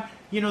Never Gone. Gone.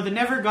 You know the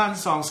Never Gone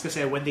songs, because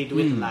when they do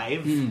it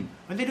live,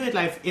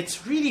 it's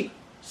really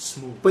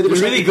smooth. But it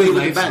was Really really good good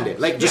with live the band. songs.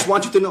 Like, just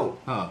want you to know.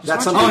 Oh. That's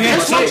Just something want- oh, yeah,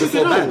 that's just not want the you to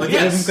full know. band. Like,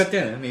 Yes. album cut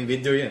yan. I mean,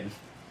 video yan.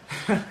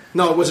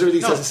 No, it was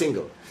released No. as a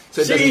single.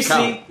 So it doesn't Seriously?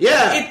 count.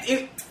 Yeah.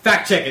 It,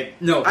 fact check it.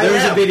 No, I there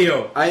was a am.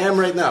 video. I am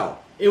right now.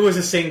 It was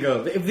a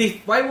single.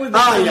 Why would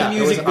they do a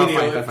music video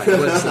fine. It if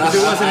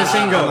it wasn't a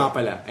single?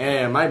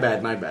 My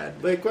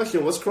bad. My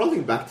question, was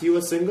Crawling Back to You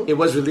a single? It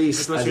was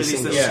released. It was as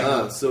released a as single.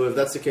 a Ah, so if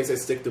that's the case, I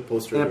stick to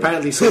Poster. And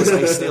apparently so is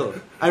I Still.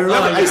 I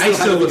remember I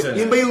Still had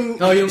yun ba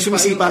yung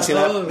sumisipa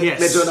sila?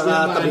 Yes. Medyo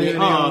nakatabi.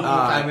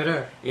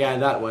 Camera. Yeah,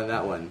 that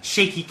one.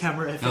 Shaky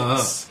camera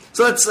effects.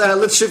 So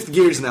let's shift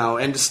gears now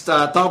and just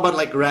talk about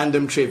like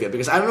random trivia,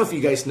 because I don't know if you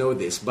guys know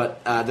this,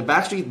 but the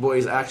Backstreet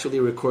Boys actually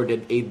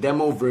recorded a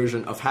demo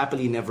version of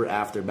Happily Never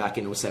After back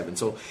in 2007.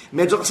 So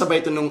medyo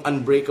kasabay ito nung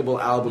Unbreakable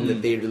album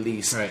that they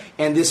released, right.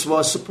 and this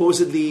was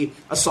supposedly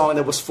a song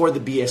that was for the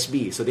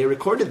BSB. So they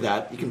recorded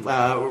that. You can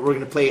we're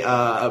gonna play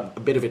a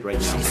bit of it right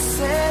now.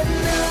 Said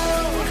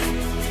no,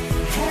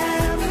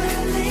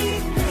 happily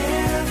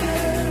never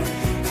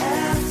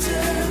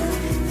after.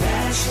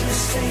 That's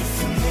just safe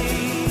for me.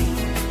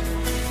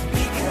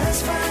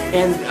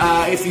 And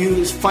if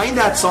you find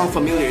that song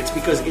familiar, it's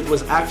because it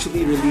was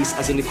actually released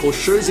as a Nicole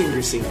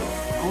Scherzinger single.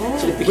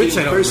 So it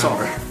became her song.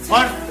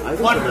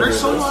 On her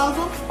solo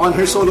album? On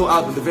her solo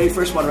album, the very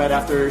first one right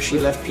after she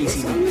left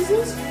PCB.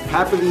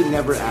 Happily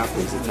Never After.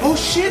 Oh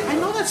shit, I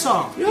know that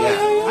song. Yeah.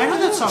 I know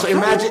that song. So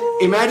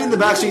imagine the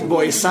Backstreet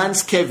Boys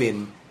sans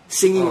Kevin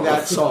singing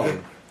that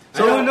song.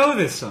 So I don't know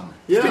this song.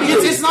 Yeah.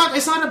 It's not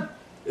a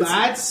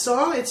bad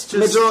song, it's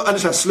just Medyo, ano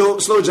siya,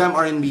 slow jam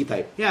R&B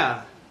type.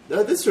 yeah.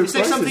 This It's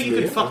like surprises something you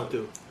me. could fuck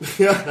to.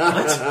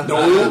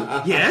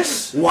 No.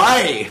 Yes.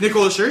 Why?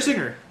 Nicole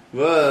Scherzinger.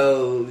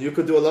 Well, you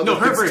could do a lot No, of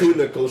her things to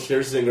Nicole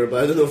Scherzinger,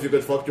 but I don't know if you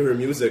could fuck to her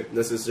music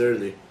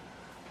necessarily.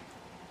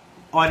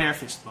 On air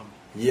fist bump.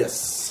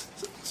 Yes.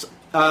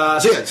 So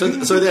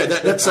there.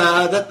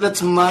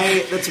 That's my.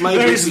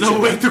 There is big no feature.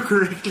 way to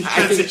correctly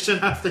transition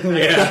after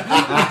that.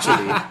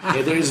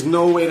 Actually, there is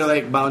no way to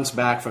like bounce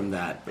back from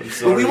that. But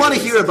we want to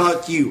hear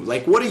about you.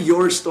 Like, what are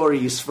your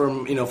stories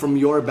from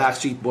your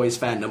Backstreet Boys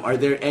fandom? Are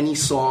there any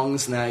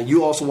songs that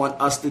you also want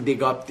us to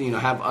dig up?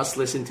 Have us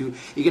listen to?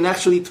 You can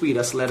actually tweet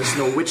us. Let us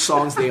know which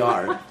songs they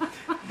are.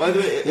 By the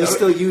way, They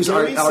still use can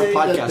our we say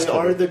podcast that they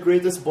cover. are the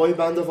greatest boy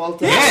band of all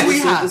time? Yes, Is it we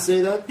safe have. to say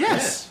that?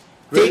 Yes.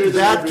 Greater Take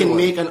than that can everyone.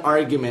 make an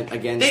argument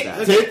against Take-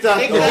 that. Take that.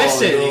 Take Oh,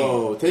 that.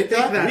 no. Take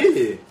that. that.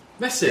 Really?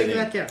 Best Take selling.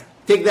 that, yeah.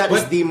 Take that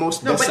as But- the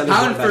most No, but best-selling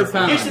pound boy band for of all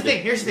time.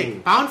 pound. Here's the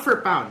thing. Pound for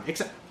pound.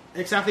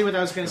 Exactly what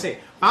I was going to say.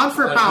 Pound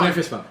for On pound. air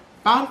fist bump.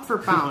 Pound for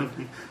pound.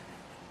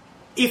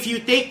 If you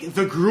take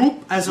the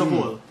group as a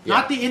whole,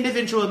 not the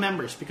individual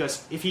members,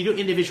 because if you do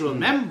individual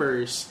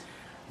members,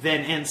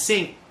 then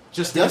NSYNC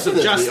just because of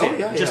Definitely. Justin, Oh,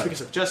 yeah, just yeah.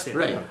 because of Justin,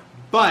 Right.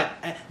 But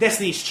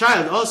Destiny's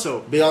Child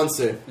also,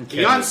 Beyonce.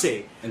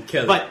 Beyonce, And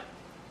Kelly. but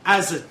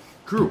as a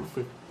group,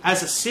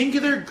 as a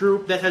singular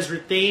group that has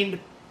retained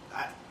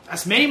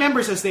as many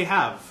members as they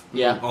have,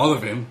 Yeah. All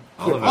of him.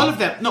 all of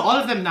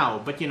them now,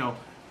 but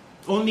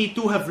only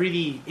two have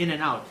really in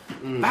and out.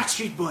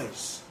 Backstreet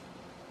Boys,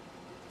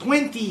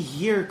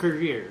 20-year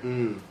career,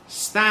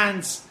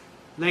 stands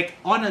like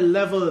on a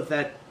level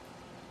that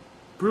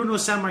Bruno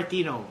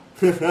Sammartino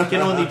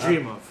can only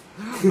dream of.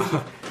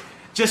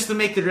 Just to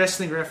make the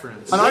wrestling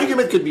reference. An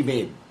argument could be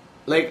made.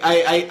 Like,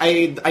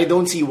 I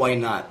don't see why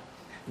not.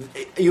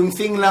 Yung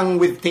thing lang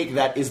with Take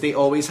That is they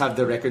always have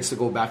the records to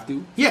go back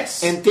to.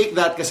 Yes. And Take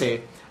That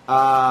kasi,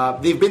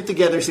 they've been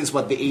together since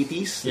what, the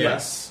 80s?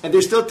 Yes. And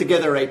they're still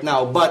together right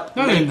now, but...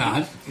 No, they're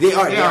not. They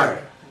are. They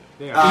are.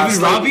 Even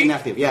Slightly Robbie?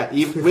 inactive. Yeah,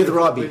 even with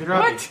Robbie. With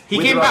Robbie. What? He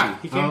With came Robbie.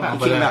 back. He came back.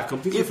 He came back.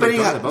 Completely But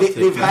forgot about Take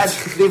they've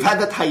That. had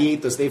that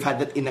hiatus. They've had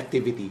that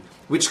inactivity,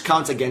 which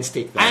counts against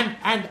Take That.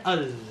 And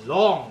a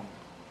long.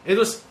 It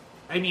was.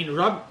 I mean,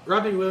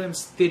 Robbie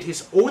Williams did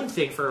his own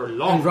thing for a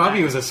long. And Robbie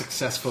time. was a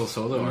successful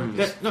solo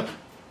artist. No,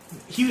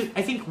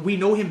 I think we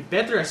know him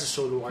better as a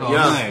solo artist. Oh,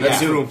 Yeah, nice.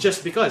 that's true.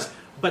 Just because.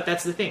 But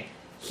that's the thing.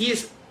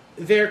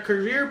 Their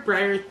career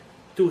prior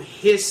to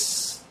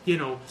his,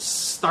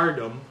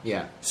 stardom,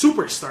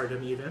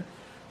 superstardom even,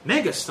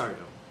 mega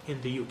stardom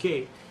in the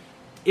UK,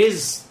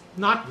 is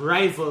not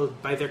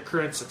rivaled by their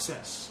current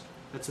success.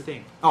 That's the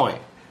thing. Okay.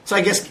 So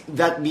I guess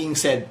that being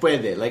said,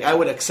 pwede. Like, I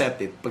would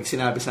accept it pag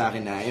sinabi sa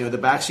akin na, the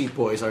Backstreet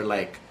Boys are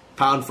like,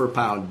 pound for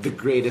pound, the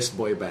greatest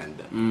boy band.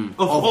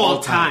 Of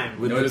all time.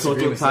 With No the total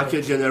disagreement there.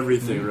 package and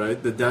everything,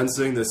 right? The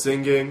dancing, the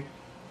singing,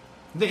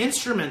 The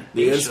instrument.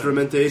 the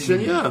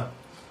instrumentation, yeah.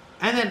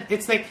 And then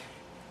it's like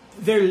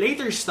their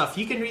later stuff,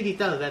 you can really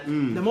tell that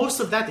the most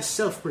of that is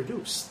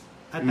self-produced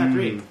at that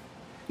rate.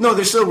 No,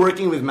 they're still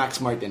working with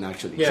Max Martin,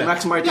 actually. So Yeah.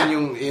 Max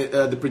Martin,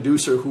 Yeah. the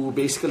producer who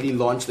basically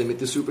launched them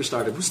into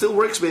superstardom, who still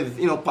works with,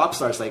 pop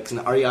stars like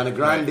Ariana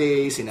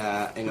Grande,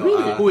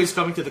 Who is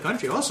coming to the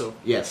country also.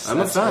 yes, I'm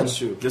a that's- fan. that's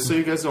true. Just so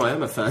you guys know, I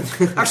am a fan.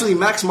 Actually,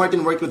 Max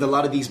Martin worked with a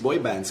lot of these boy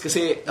bands.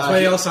 Kasi, That's why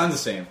they all sound the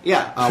same.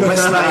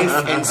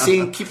 Westlife and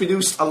Sync, he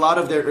produced a lot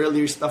of their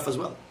earlier stuff as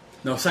well.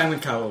 No, Simon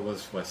Cowell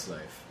was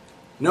Westlife.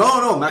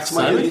 No, Max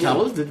Martin. Simon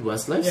Cowell did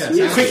Westlife? Yeah.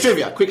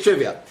 Seriously? Quick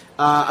trivia.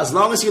 As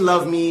Long As You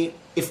Love Me,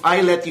 If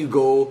I Let You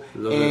Go,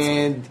 Love that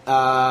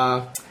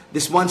and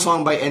this one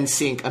song by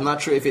NSYNC. I'm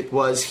not sure if it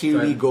was Here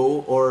We Right.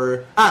 Go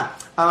or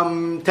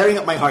Tearing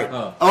Up My Heart.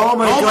 Oh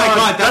my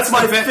god, that's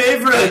my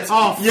favorite.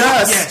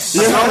 Yes.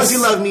 As Long As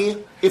You Love Me,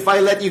 If I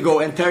Let You Go,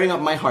 and Tearing Up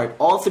My Heart,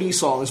 all three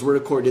songs were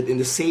recorded in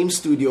the same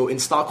studio in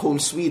Stockholm,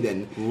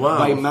 Sweden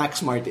by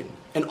Max Martin.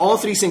 And all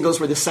three singles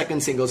were the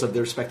second singles of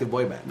their respective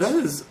boy bands. That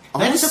is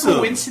awesome. That is a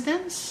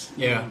coincidence?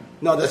 Yeah.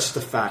 No, that's just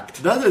a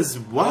fact. That is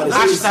wow.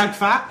 Hashtag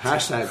fact.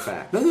 Hashtag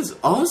fact. That is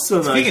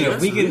awesome. Speaking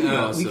of,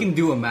 That's we can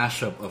do a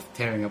mashup of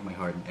Tearing Up My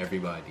Heart and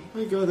Everybody. Oh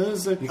my god, that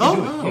is like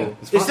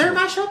Is there a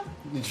mashup?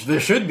 There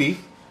should be.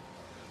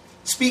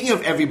 Speaking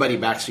of Everybody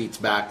Backstreet's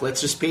Back,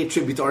 let's just pay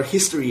tribute to our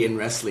history in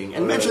wrestling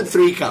and mention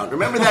 3 Count.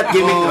 Remember that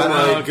gimmick? Oh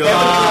my Kevin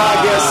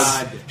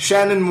Claudius,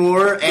 Shannon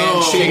Moore,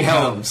 and Shane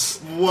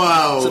Helms.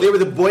 Wow. So they were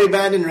the boy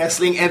band in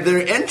wrestling, and their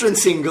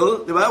entrance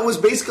single was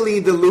basically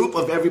the loop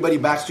of Everybody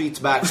Backstreet's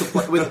Back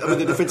with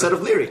a different set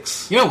of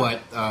lyrics. You know what?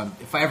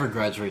 If I ever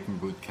graduate from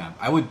boot camp,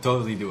 I would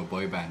totally do a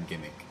boy band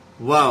gimmick.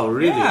 Wow,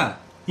 really? Yeah.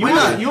 You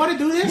want to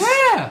do this?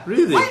 Yeah.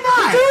 Really? Why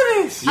not?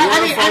 Do this. I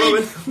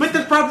mean, but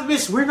the problem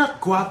is we're not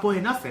guapo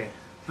enough, eh?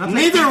 Not like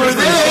Neither were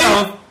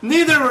they.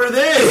 Neither were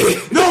they.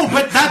 No,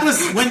 but that was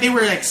when they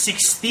were like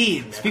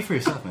 16. Speak for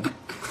yourself, man.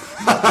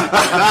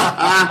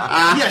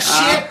 Yeah,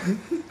 shit.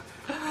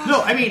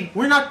 No, I mean,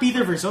 we're not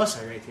Peter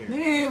Verzosa right here.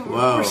 Yeah,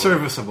 Wow. we're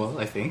serviceable,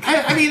 I think.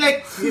 I mean,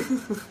 like,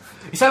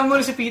 Isama mo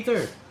na si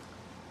Peter.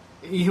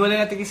 Ihiwalay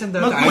natin isang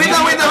dalawa. Wait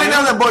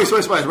now, boys.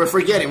 We're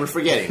forgetting.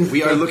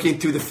 We are looking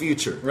to the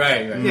future.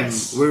 Right.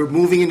 yes. We're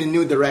moving in a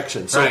new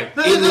direction. So, Right.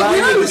 in line We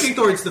are with looking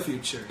towards the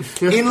future.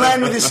 in line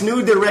with this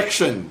new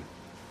direction,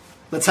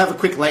 let's have a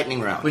quick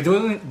lightning round. Wait,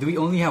 do we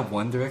only have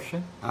one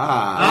direction? Oh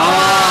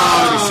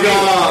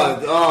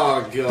god.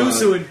 Oh god. Too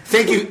soon.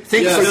 Thank you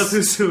Still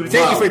too soon.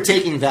 Thank you for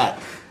taking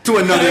that to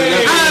another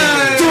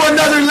level. To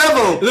another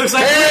level. Looks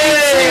like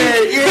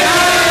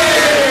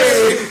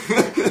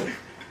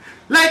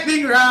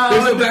Lightning round.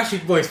 there's no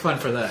Backstreet Boys fun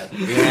for that.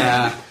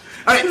 Yeah.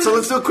 All right, so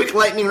let's do a quick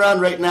lightning round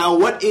right now.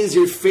 What is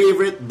your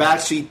favorite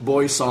Backstreet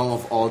Boys song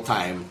of all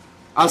time?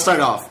 I'll start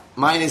off.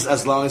 Mine is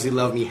As Long As You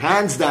Love Me.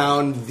 Hands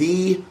down,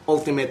 the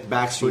ultimate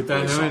Backstreet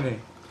Boys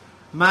song.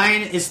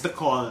 Mine is The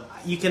Call.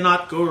 You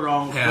cannot go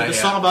wrong with a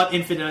song about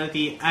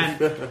infidelity and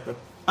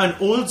an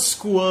old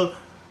school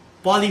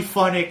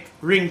polyphonic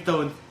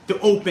ringtone to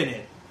open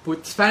it.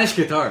 Put Spanish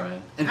guitar,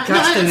 man. And No,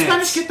 castanets.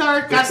 Spanish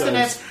guitar,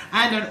 castanets,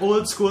 and an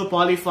old school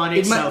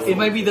polyphonic It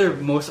might be their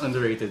most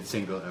underrated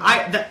single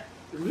ever.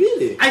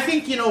 Really? I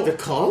think, you know... The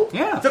Call?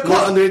 yeah. The More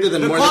Call, underrated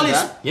than the more call than is,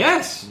 that?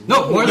 Yes.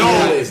 No, more than No,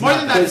 that. it's more not.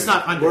 than that, it's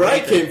not Where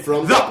I underrated. came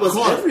from, The that was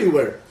Call.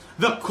 everywhere.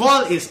 The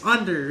Call is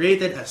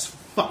underrated as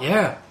fuck.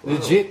 Yeah.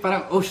 Legit.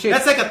 Parang, oh shit.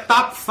 That's like a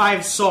top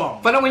 5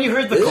 song. But when you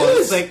heard the It call,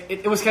 is. it's like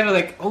it was kind of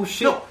like, oh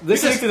shit. No,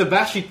 Listening because- to the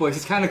Backstreet Boys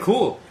is kind of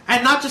cool.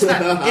 And not just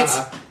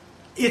that,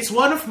 it's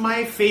one of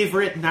my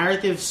favorite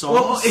narrative songs.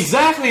 Well,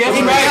 exactly. That's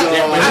Oh my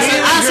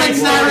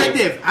right.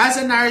 God. As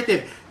a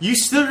narrative, you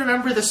still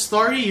remember the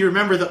story. You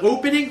remember the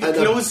opening, the And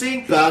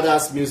closing.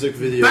 Badass music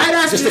video.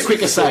 Badass Just a quick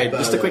So aside. bad.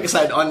 Just a quick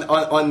aside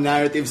on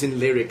narratives and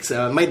lyrics.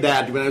 My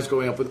dad, when I was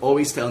growing up, would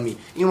always tell me,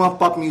 yung mga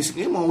pop music,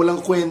 yung mga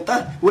walang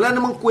kwenta. Wala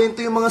namang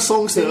kwenta yung mga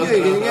songs ninyo.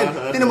 Ganyan.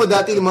 Tingnan mo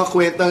dati yung mga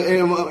kwenta,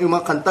 yung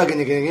mga kanta,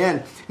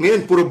 ganyan.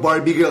 Ngayon, puro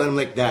Barbie girl. And I'm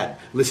like,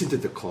 Dad, listen to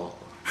The Call.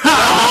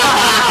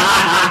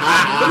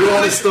 You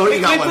want a story?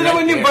 Got Ito one naman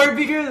right yung there.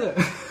 Barbie girl.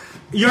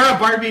 You're a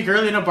Barbie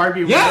girl in a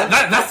Barbie world. Yeah,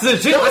 that's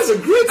legit. That was a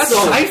great That's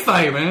song.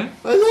 sci-fi, man.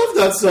 I love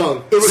that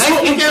song. It was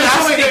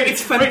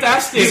It's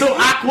fantastic. So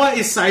Aqua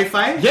is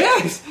sci-fi?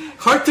 Yes,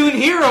 cartoon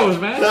heroes,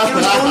 man. It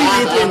was only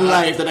later in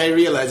life that I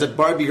realized that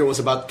Barbie Girl was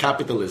about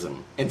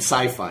capitalism and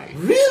sci-fi.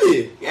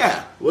 Really?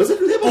 Yeah. Was it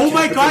really about Oh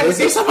my god,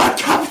 capitalism? it's about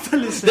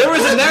capitalism. There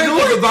was a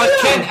narrative No about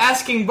idea. Ken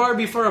asking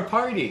Barbie for a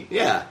party.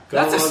 Yeah.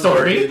 That's a Come on,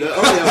 story. Barbie.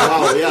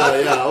 Oh yeah,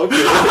 wow, yeah,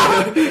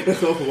 okay.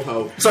 Oh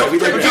wow. Sorry, we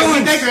digress.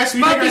 We digress.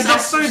 Barbie's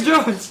Dr.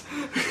 Jones.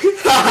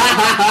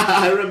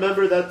 I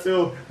remember that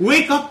too.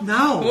 Wake up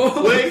now.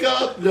 Wake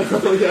up! No,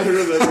 yeah, I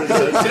remember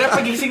that.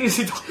 Pinapagising niya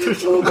si Dr.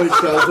 Jones. Oh my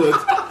childhood.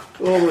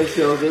 Oh my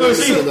childhood. Oh, That's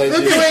see, so nice.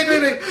 okay,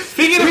 wait.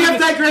 Speaking We of have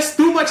digressed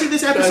too much in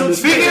this episode.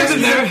 Speaking of the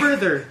Digress narrative-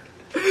 further.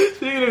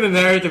 Speaking of the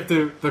narrative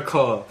to the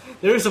call,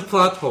 there is a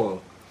plot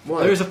hole.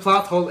 What? There is a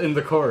plot hole in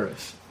the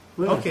chorus.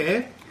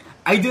 Okay.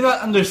 I do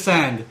not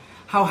understand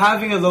how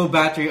having a low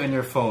battery on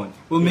your phone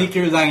will make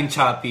your line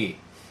choppy.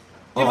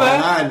 Oo Diba?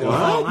 nga,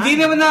 no? Hindi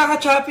naman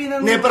nakaka-choppy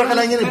ng Hindi, pero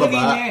kailangan niya na ng ibaba.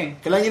 linya eh.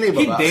 Kailangan niya na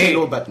ibaba. Hindi. Kasi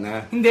low-bat na.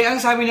 Hindi, ang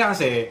sabi niya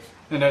kasi,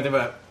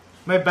 diba?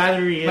 My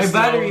battery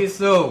is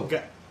low.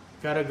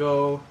 Gotta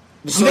go.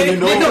 So you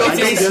know, no, I it's don't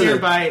Place get it.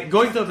 nearby.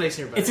 Going to a place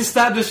nearby. It's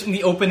established in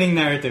the opening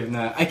narrative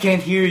na I can't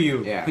hear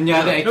you. Yeah.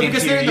 Kunyari, I No, can't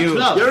because hear they're in the you.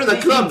 club. You're in the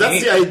club,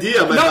 that's the idea.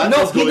 My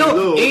battery's going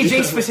low.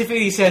 AJ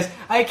specifically says,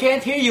 I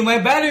can't hear you, my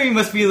battery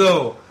must be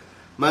low.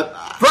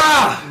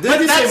 Bruh!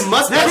 Did he say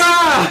must?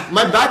 Bruh!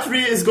 My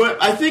battery is going.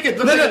 I think it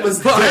looked like it was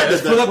dead at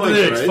Pull that up the point,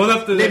 lyrics. right? Pull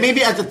up the lyrics.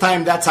 Maybe at the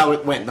time, that's how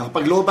it went.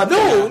 Pag low-bat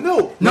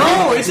No.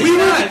 No, it's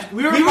not.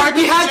 we were part of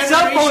We the had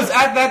cell generation. phones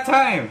at that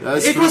time.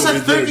 That's It true, was a we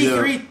did,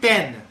 yeah.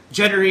 3310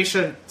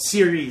 generation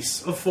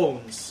series of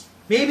phones.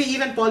 Maybe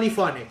even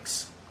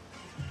polyphonics.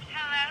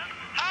 Hello?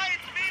 Hi,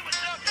 it's me. What's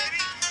up, baby?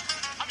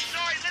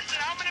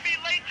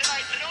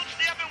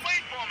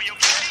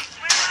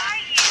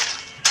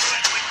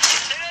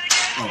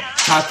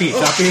 Copy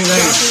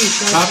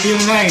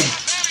yung line.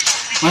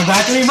 My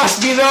battery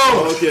must be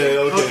low. Okay.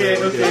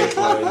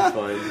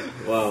 Fine.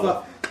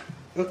 Wow.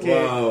 Okay.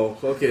 Wow.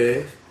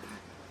 Okay.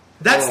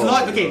 That's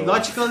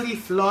logically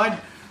flawed.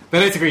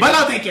 But it's a great But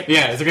song. I'll take it.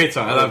 Yeah, it's a great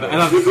song. I love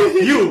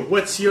it. You,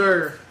 what's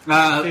your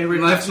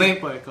favorite my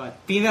Backstreet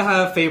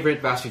Boycott?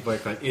 favorite Backstreet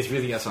Boycott is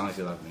really As Long As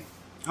You Love Me.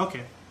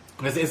 Okay.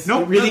 Because it's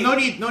No really...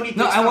 need. No,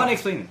 I want to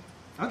explain it.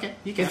 Okay,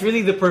 you can. It's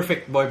really the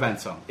perfect boy band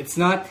song. It's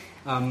not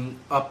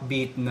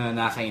upbeat na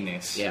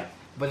nakainis. Yeah.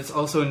 But it's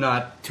also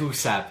not too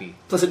sappy.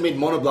 Plus, it made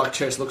monoblock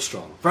chairs look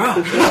strong.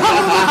 Bro!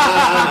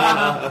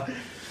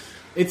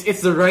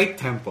 It's the right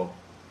tempo.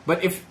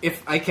 But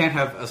if I can't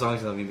have As Long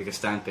As You Love Me because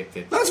Stan picked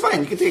it, That's fine.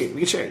 You can take it.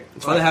 We can share it.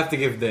 It's all I fine. have to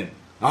give Din.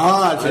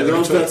 I I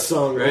love that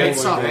song. Right? Oh my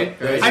Song, God. right?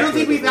 That's I don't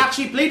think we've incredible.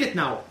 actually played it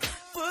now.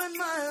 But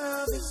my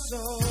love is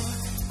all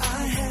I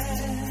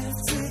have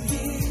to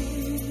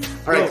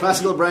give. All right,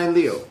 classical Brian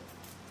Leo.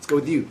 Let's go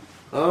with you.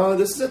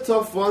 This is a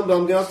tough one, but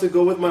I'm gonna have to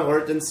go with my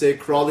heart and say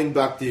 "Crawling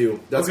Back to You."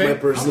 That's Okay. my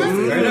personal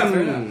Okay. favorite.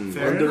 Fair enough.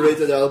 Fair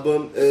Underrated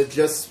album. It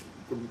just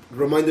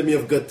reminded me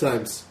of good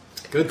times.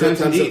 Good Good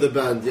times indeed. of the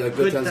band. Yeah,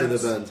 good Good times of the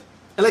times. band.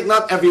 And like,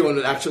 not everyone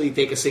would actually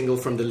take a single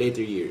from the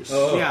later years.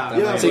 Yeah.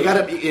 So you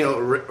gotta,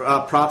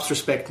 props,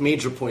 respect,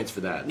 major points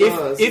for that.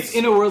 No, If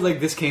in a world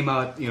like this came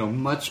out,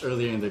 much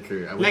earlier in their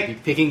career, I would Like- be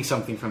picking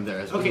something from there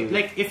as well. Okay,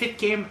 like if it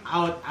came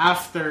out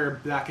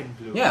after Black and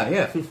Blue.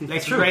 Yeah.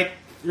 Like True.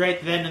 right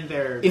then and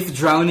there. If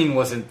Drowning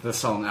wasn't the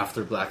song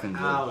after Black and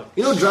Blue. Out.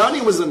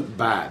 Drowning wasn't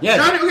bad. Yeah,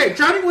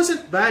 Drowning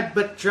wasn't bad,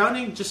 but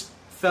Drowning just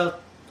felt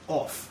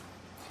off.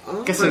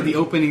 because the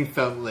opening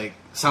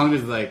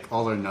sounded like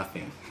All or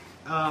Nothing.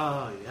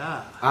 Oh,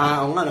 yeah.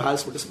 Oo nga,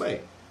 halos magkasabay.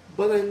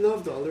 But I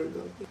love the other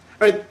nothing.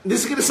 Alright,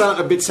 this is gonna sound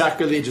a bit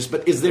sacrilegious,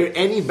 but is there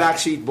any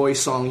Backstreet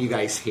Boys song you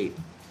guys hate?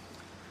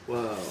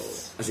 Wow.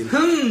 As in,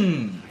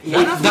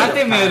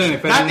 Dati meron eh.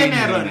 pero Dati hindi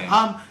meron.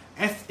 na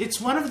eh. It's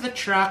one of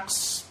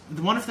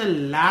the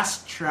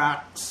last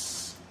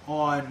tracks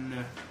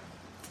on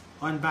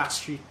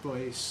Backstreet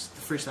Boys,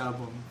 the first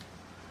album.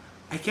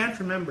 I can't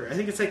remember. I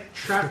think it's like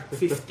track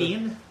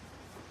 15.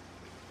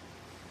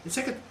 It's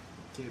like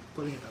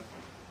pulling it up.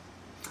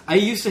 I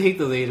used to hate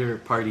the later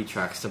party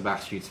tracks to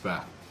Backstreet's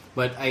Back,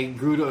 but I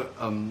grew to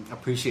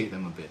appreciate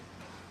them a bit.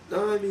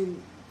 No, I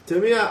mean, to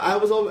me, I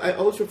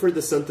always prefer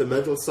the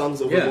sentimental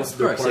songs over Yeah, most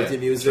of of the course, party yeah.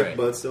 music. That's right.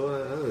 But still, I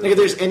don't know. like, if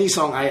there's any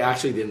song I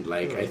actually didn't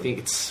like, I think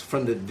it's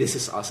from the This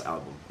Is Us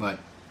album. But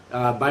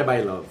Bye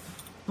Bye Love.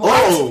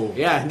 oh,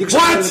 Yeah, hindi ko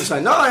siya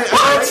nagustuhan. No, I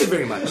like it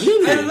very much.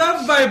 I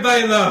love Bye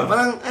Bye Love.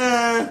 Parang,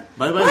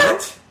 Bye Bye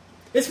Love.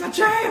 It's my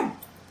jam.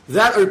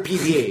 that or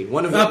PDA.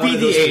 One of those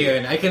two. PDA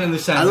yun. I can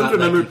understand. I don't not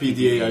remember liking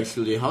PDA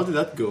actually. How did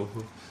that go?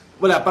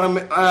 Wala, parang,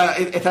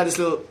 it had this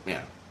little,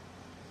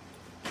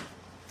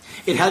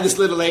 It had this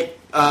little,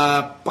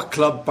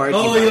 pa-club party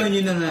Oh, vibe,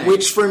 yun na nga eh.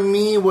 which for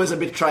me was a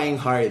bit trying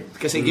hard.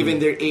 Kasi given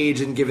their age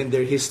and given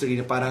their history,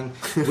 na parang,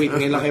 wait,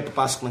 ngayon lang kayo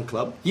papasok ng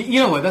club?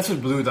 You know what? That's what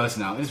Blue does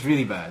now. It's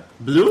really bad.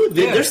 Blue?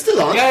 They're still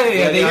on?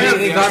 Yeah.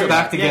 They got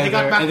back together. Yeah, they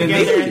got back and then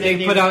together, they, and they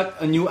then put out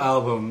a new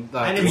album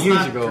And 2 it's years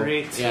not ago.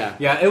 great. Yeah.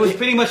 Yeah, it was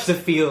pretty much the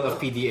feel of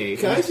PDA.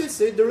 Can I just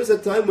say there was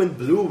a time when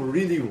Blue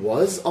really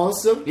was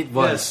awesome? It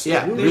was.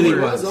 Yes. Yeah, Blue really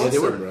was was. awesome, they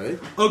were. right?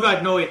 Oh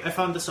god, no wait! I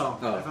found the song.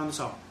 Oh. I found the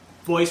song.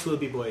 Boys Will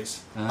Be Boys.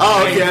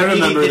 Oh, okay, I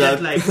really remember didn't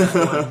that. like that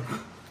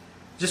one.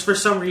 Just for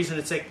some reason,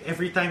 it's like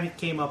every time it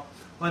came up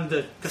on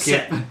the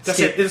cassette.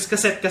 Skip. It was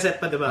cassette pa,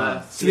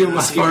 diba?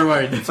 Fast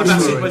forward.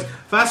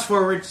 Fast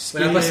forward. Skip.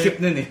 Wala pa skip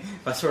nun eh.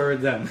 Fast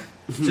forward lang.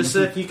 Just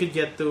so that you could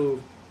get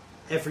to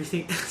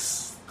everything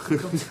else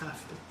that comes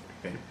after.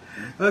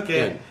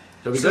 Okay.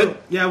 So we good?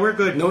 Yeah, we're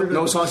good. No, we're good.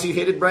 no songs you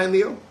hated, Brian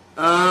Leo?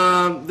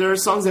 There are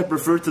songs I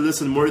prefer to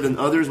listen more than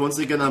others. Once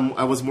again,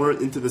 I was more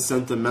into the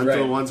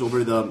sentimental Right. ones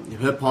over the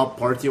hip hop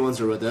party ones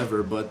or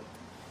whatever. But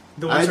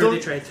The ones I where they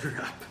don't- tried to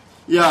rap.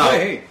 yeah,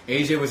 Hey,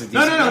 AJ was a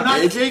decent No, not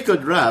AJ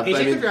could rap. AJ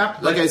I mean, could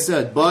rap, like but- I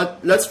said. But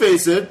let's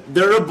face it,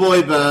 they're a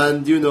boy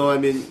band. I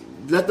mean,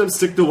 let them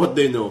stick to what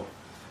they know.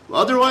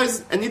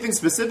 Otherwise, anything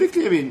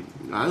specifically, I mean,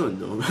 I don't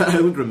know. I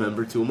don't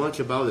remember too much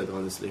about it,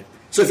 honestly.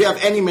 So if you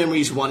have any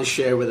memories you want to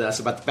share with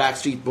us about the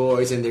Backstreet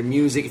Boys and their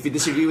music, if you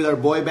disagree with our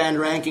boy band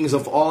rankings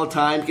of all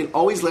time, you can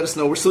always let us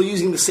know. We're still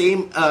using the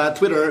same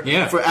Twitter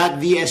for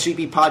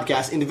 @VSGP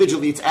Podcast.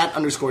 Individually, it's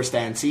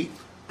 @_Stancy.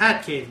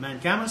 At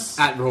Caveman Camus.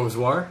 At Rose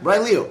War.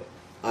 Brian Leo.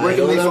 I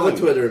don't have a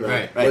Twitter, man.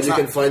 Right. But It's you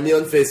not- can find me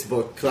on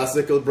Facebook.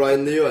 Classical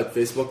Brian Leo at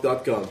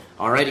facebook.com.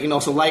 All right, you can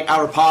also like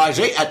our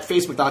page at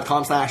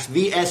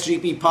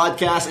facebook.com/TheSGP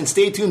Podcast. And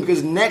stay tuned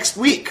because next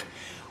week,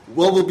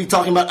 we'll be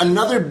talking about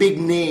another big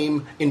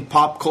name in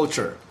pop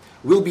culture.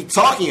 We'll be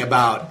talking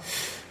about...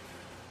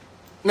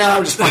 No,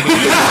 I'm just fucking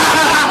with you.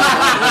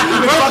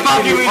 We're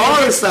fucking with you all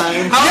this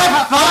time. How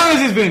long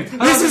has this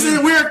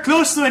been? We're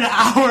close to an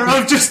hour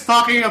of just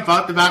talking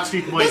about the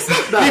Backstreet Boys.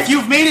 if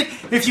you've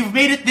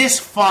made it this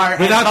far,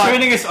 Without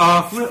turning us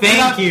off, without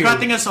thank you.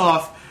 cutting us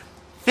off,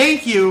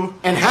 thank you.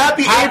 And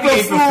happy April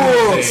April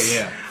Fool's Fools! Day,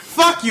 yeah.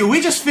 Fuck you.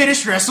 We just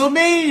finished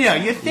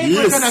WrestleMania. You think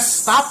we're Yes. gonna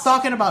stop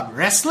talking about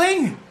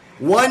wrestling?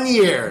 1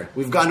 year.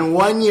 We've gone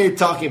 1 year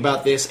talking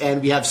about this,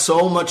 and we have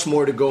so much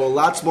more to go.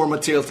 Lots more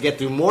material to get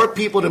through, more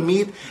people to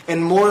meet,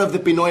 and more of the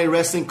Pinoy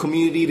wrestling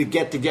community to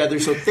get together.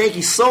 So thank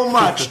you so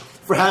much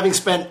for having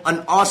spent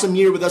an awesome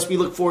year with us. We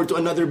look forward to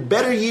another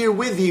better year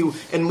with you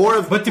and more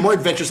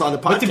adventures on the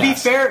podcast.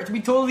 But to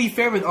be totally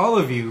fair with all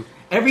of you,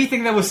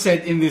 everything that was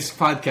said in this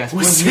podcast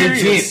was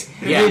serious.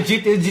 legit. Yeah.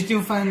 Legit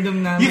yung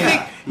fandom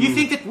namin. You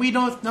think that we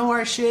don't know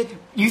our shit?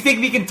 You think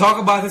we can talk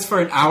about this for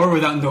an hour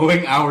without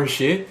knowing our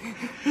shit?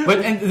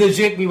 And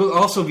legit, we will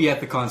also be at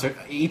the concert.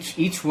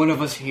 Each one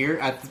of us here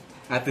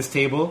at this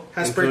table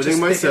has including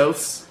purchased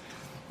myself.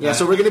 Yeah,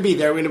 so we're going to be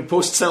there. We're going to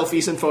post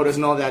selfies and photos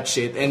and all that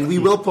shit. And we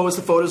will post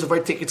the photos of our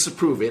tickets to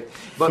prove it.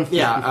 But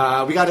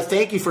yeah, we got to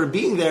thank you for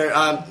being there.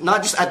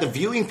 Not just at the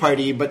viewing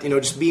party, but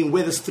just being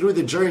with us through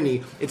the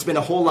journey. It's been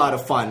a whole lot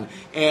of fun.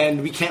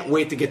 And we can't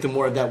wait to get to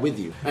more of that with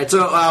you. All right,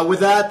 so with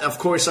that, of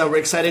course, we're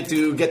excited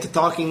to get to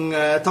talk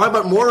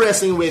about more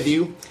wrestling with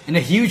you. And a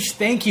huge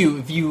thank you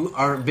if you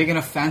are big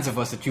enough fans of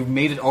us that you've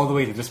made it all the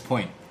way to this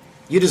point.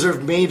 You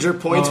deserve major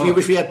points. We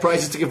wish we had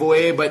prizes to give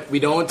away, but we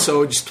don't.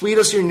 So just tweet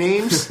us your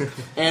names,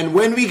 and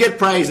when we get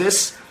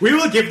prizes, we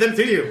will give them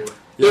to you.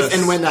 If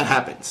and when that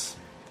happens.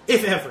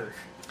 If ever.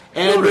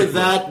 And with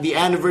that, the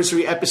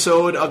anniversary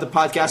episode of the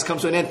podcast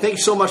comes to an end. Thank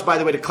you so much, by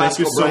the way, to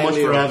Classical Thank you so Brian much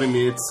Leo. for having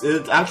me.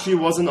 It actually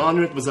was an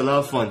honor. It was a lot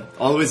of fun.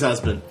 Always has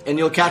been. And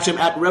you'll catch him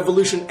at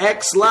Revolution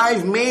X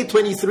Live May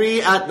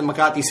 23 at the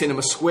Makati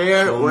Cinema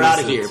Square. We're out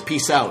of here.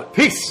 Peace out.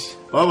 Peace.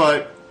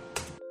 Bye-bye.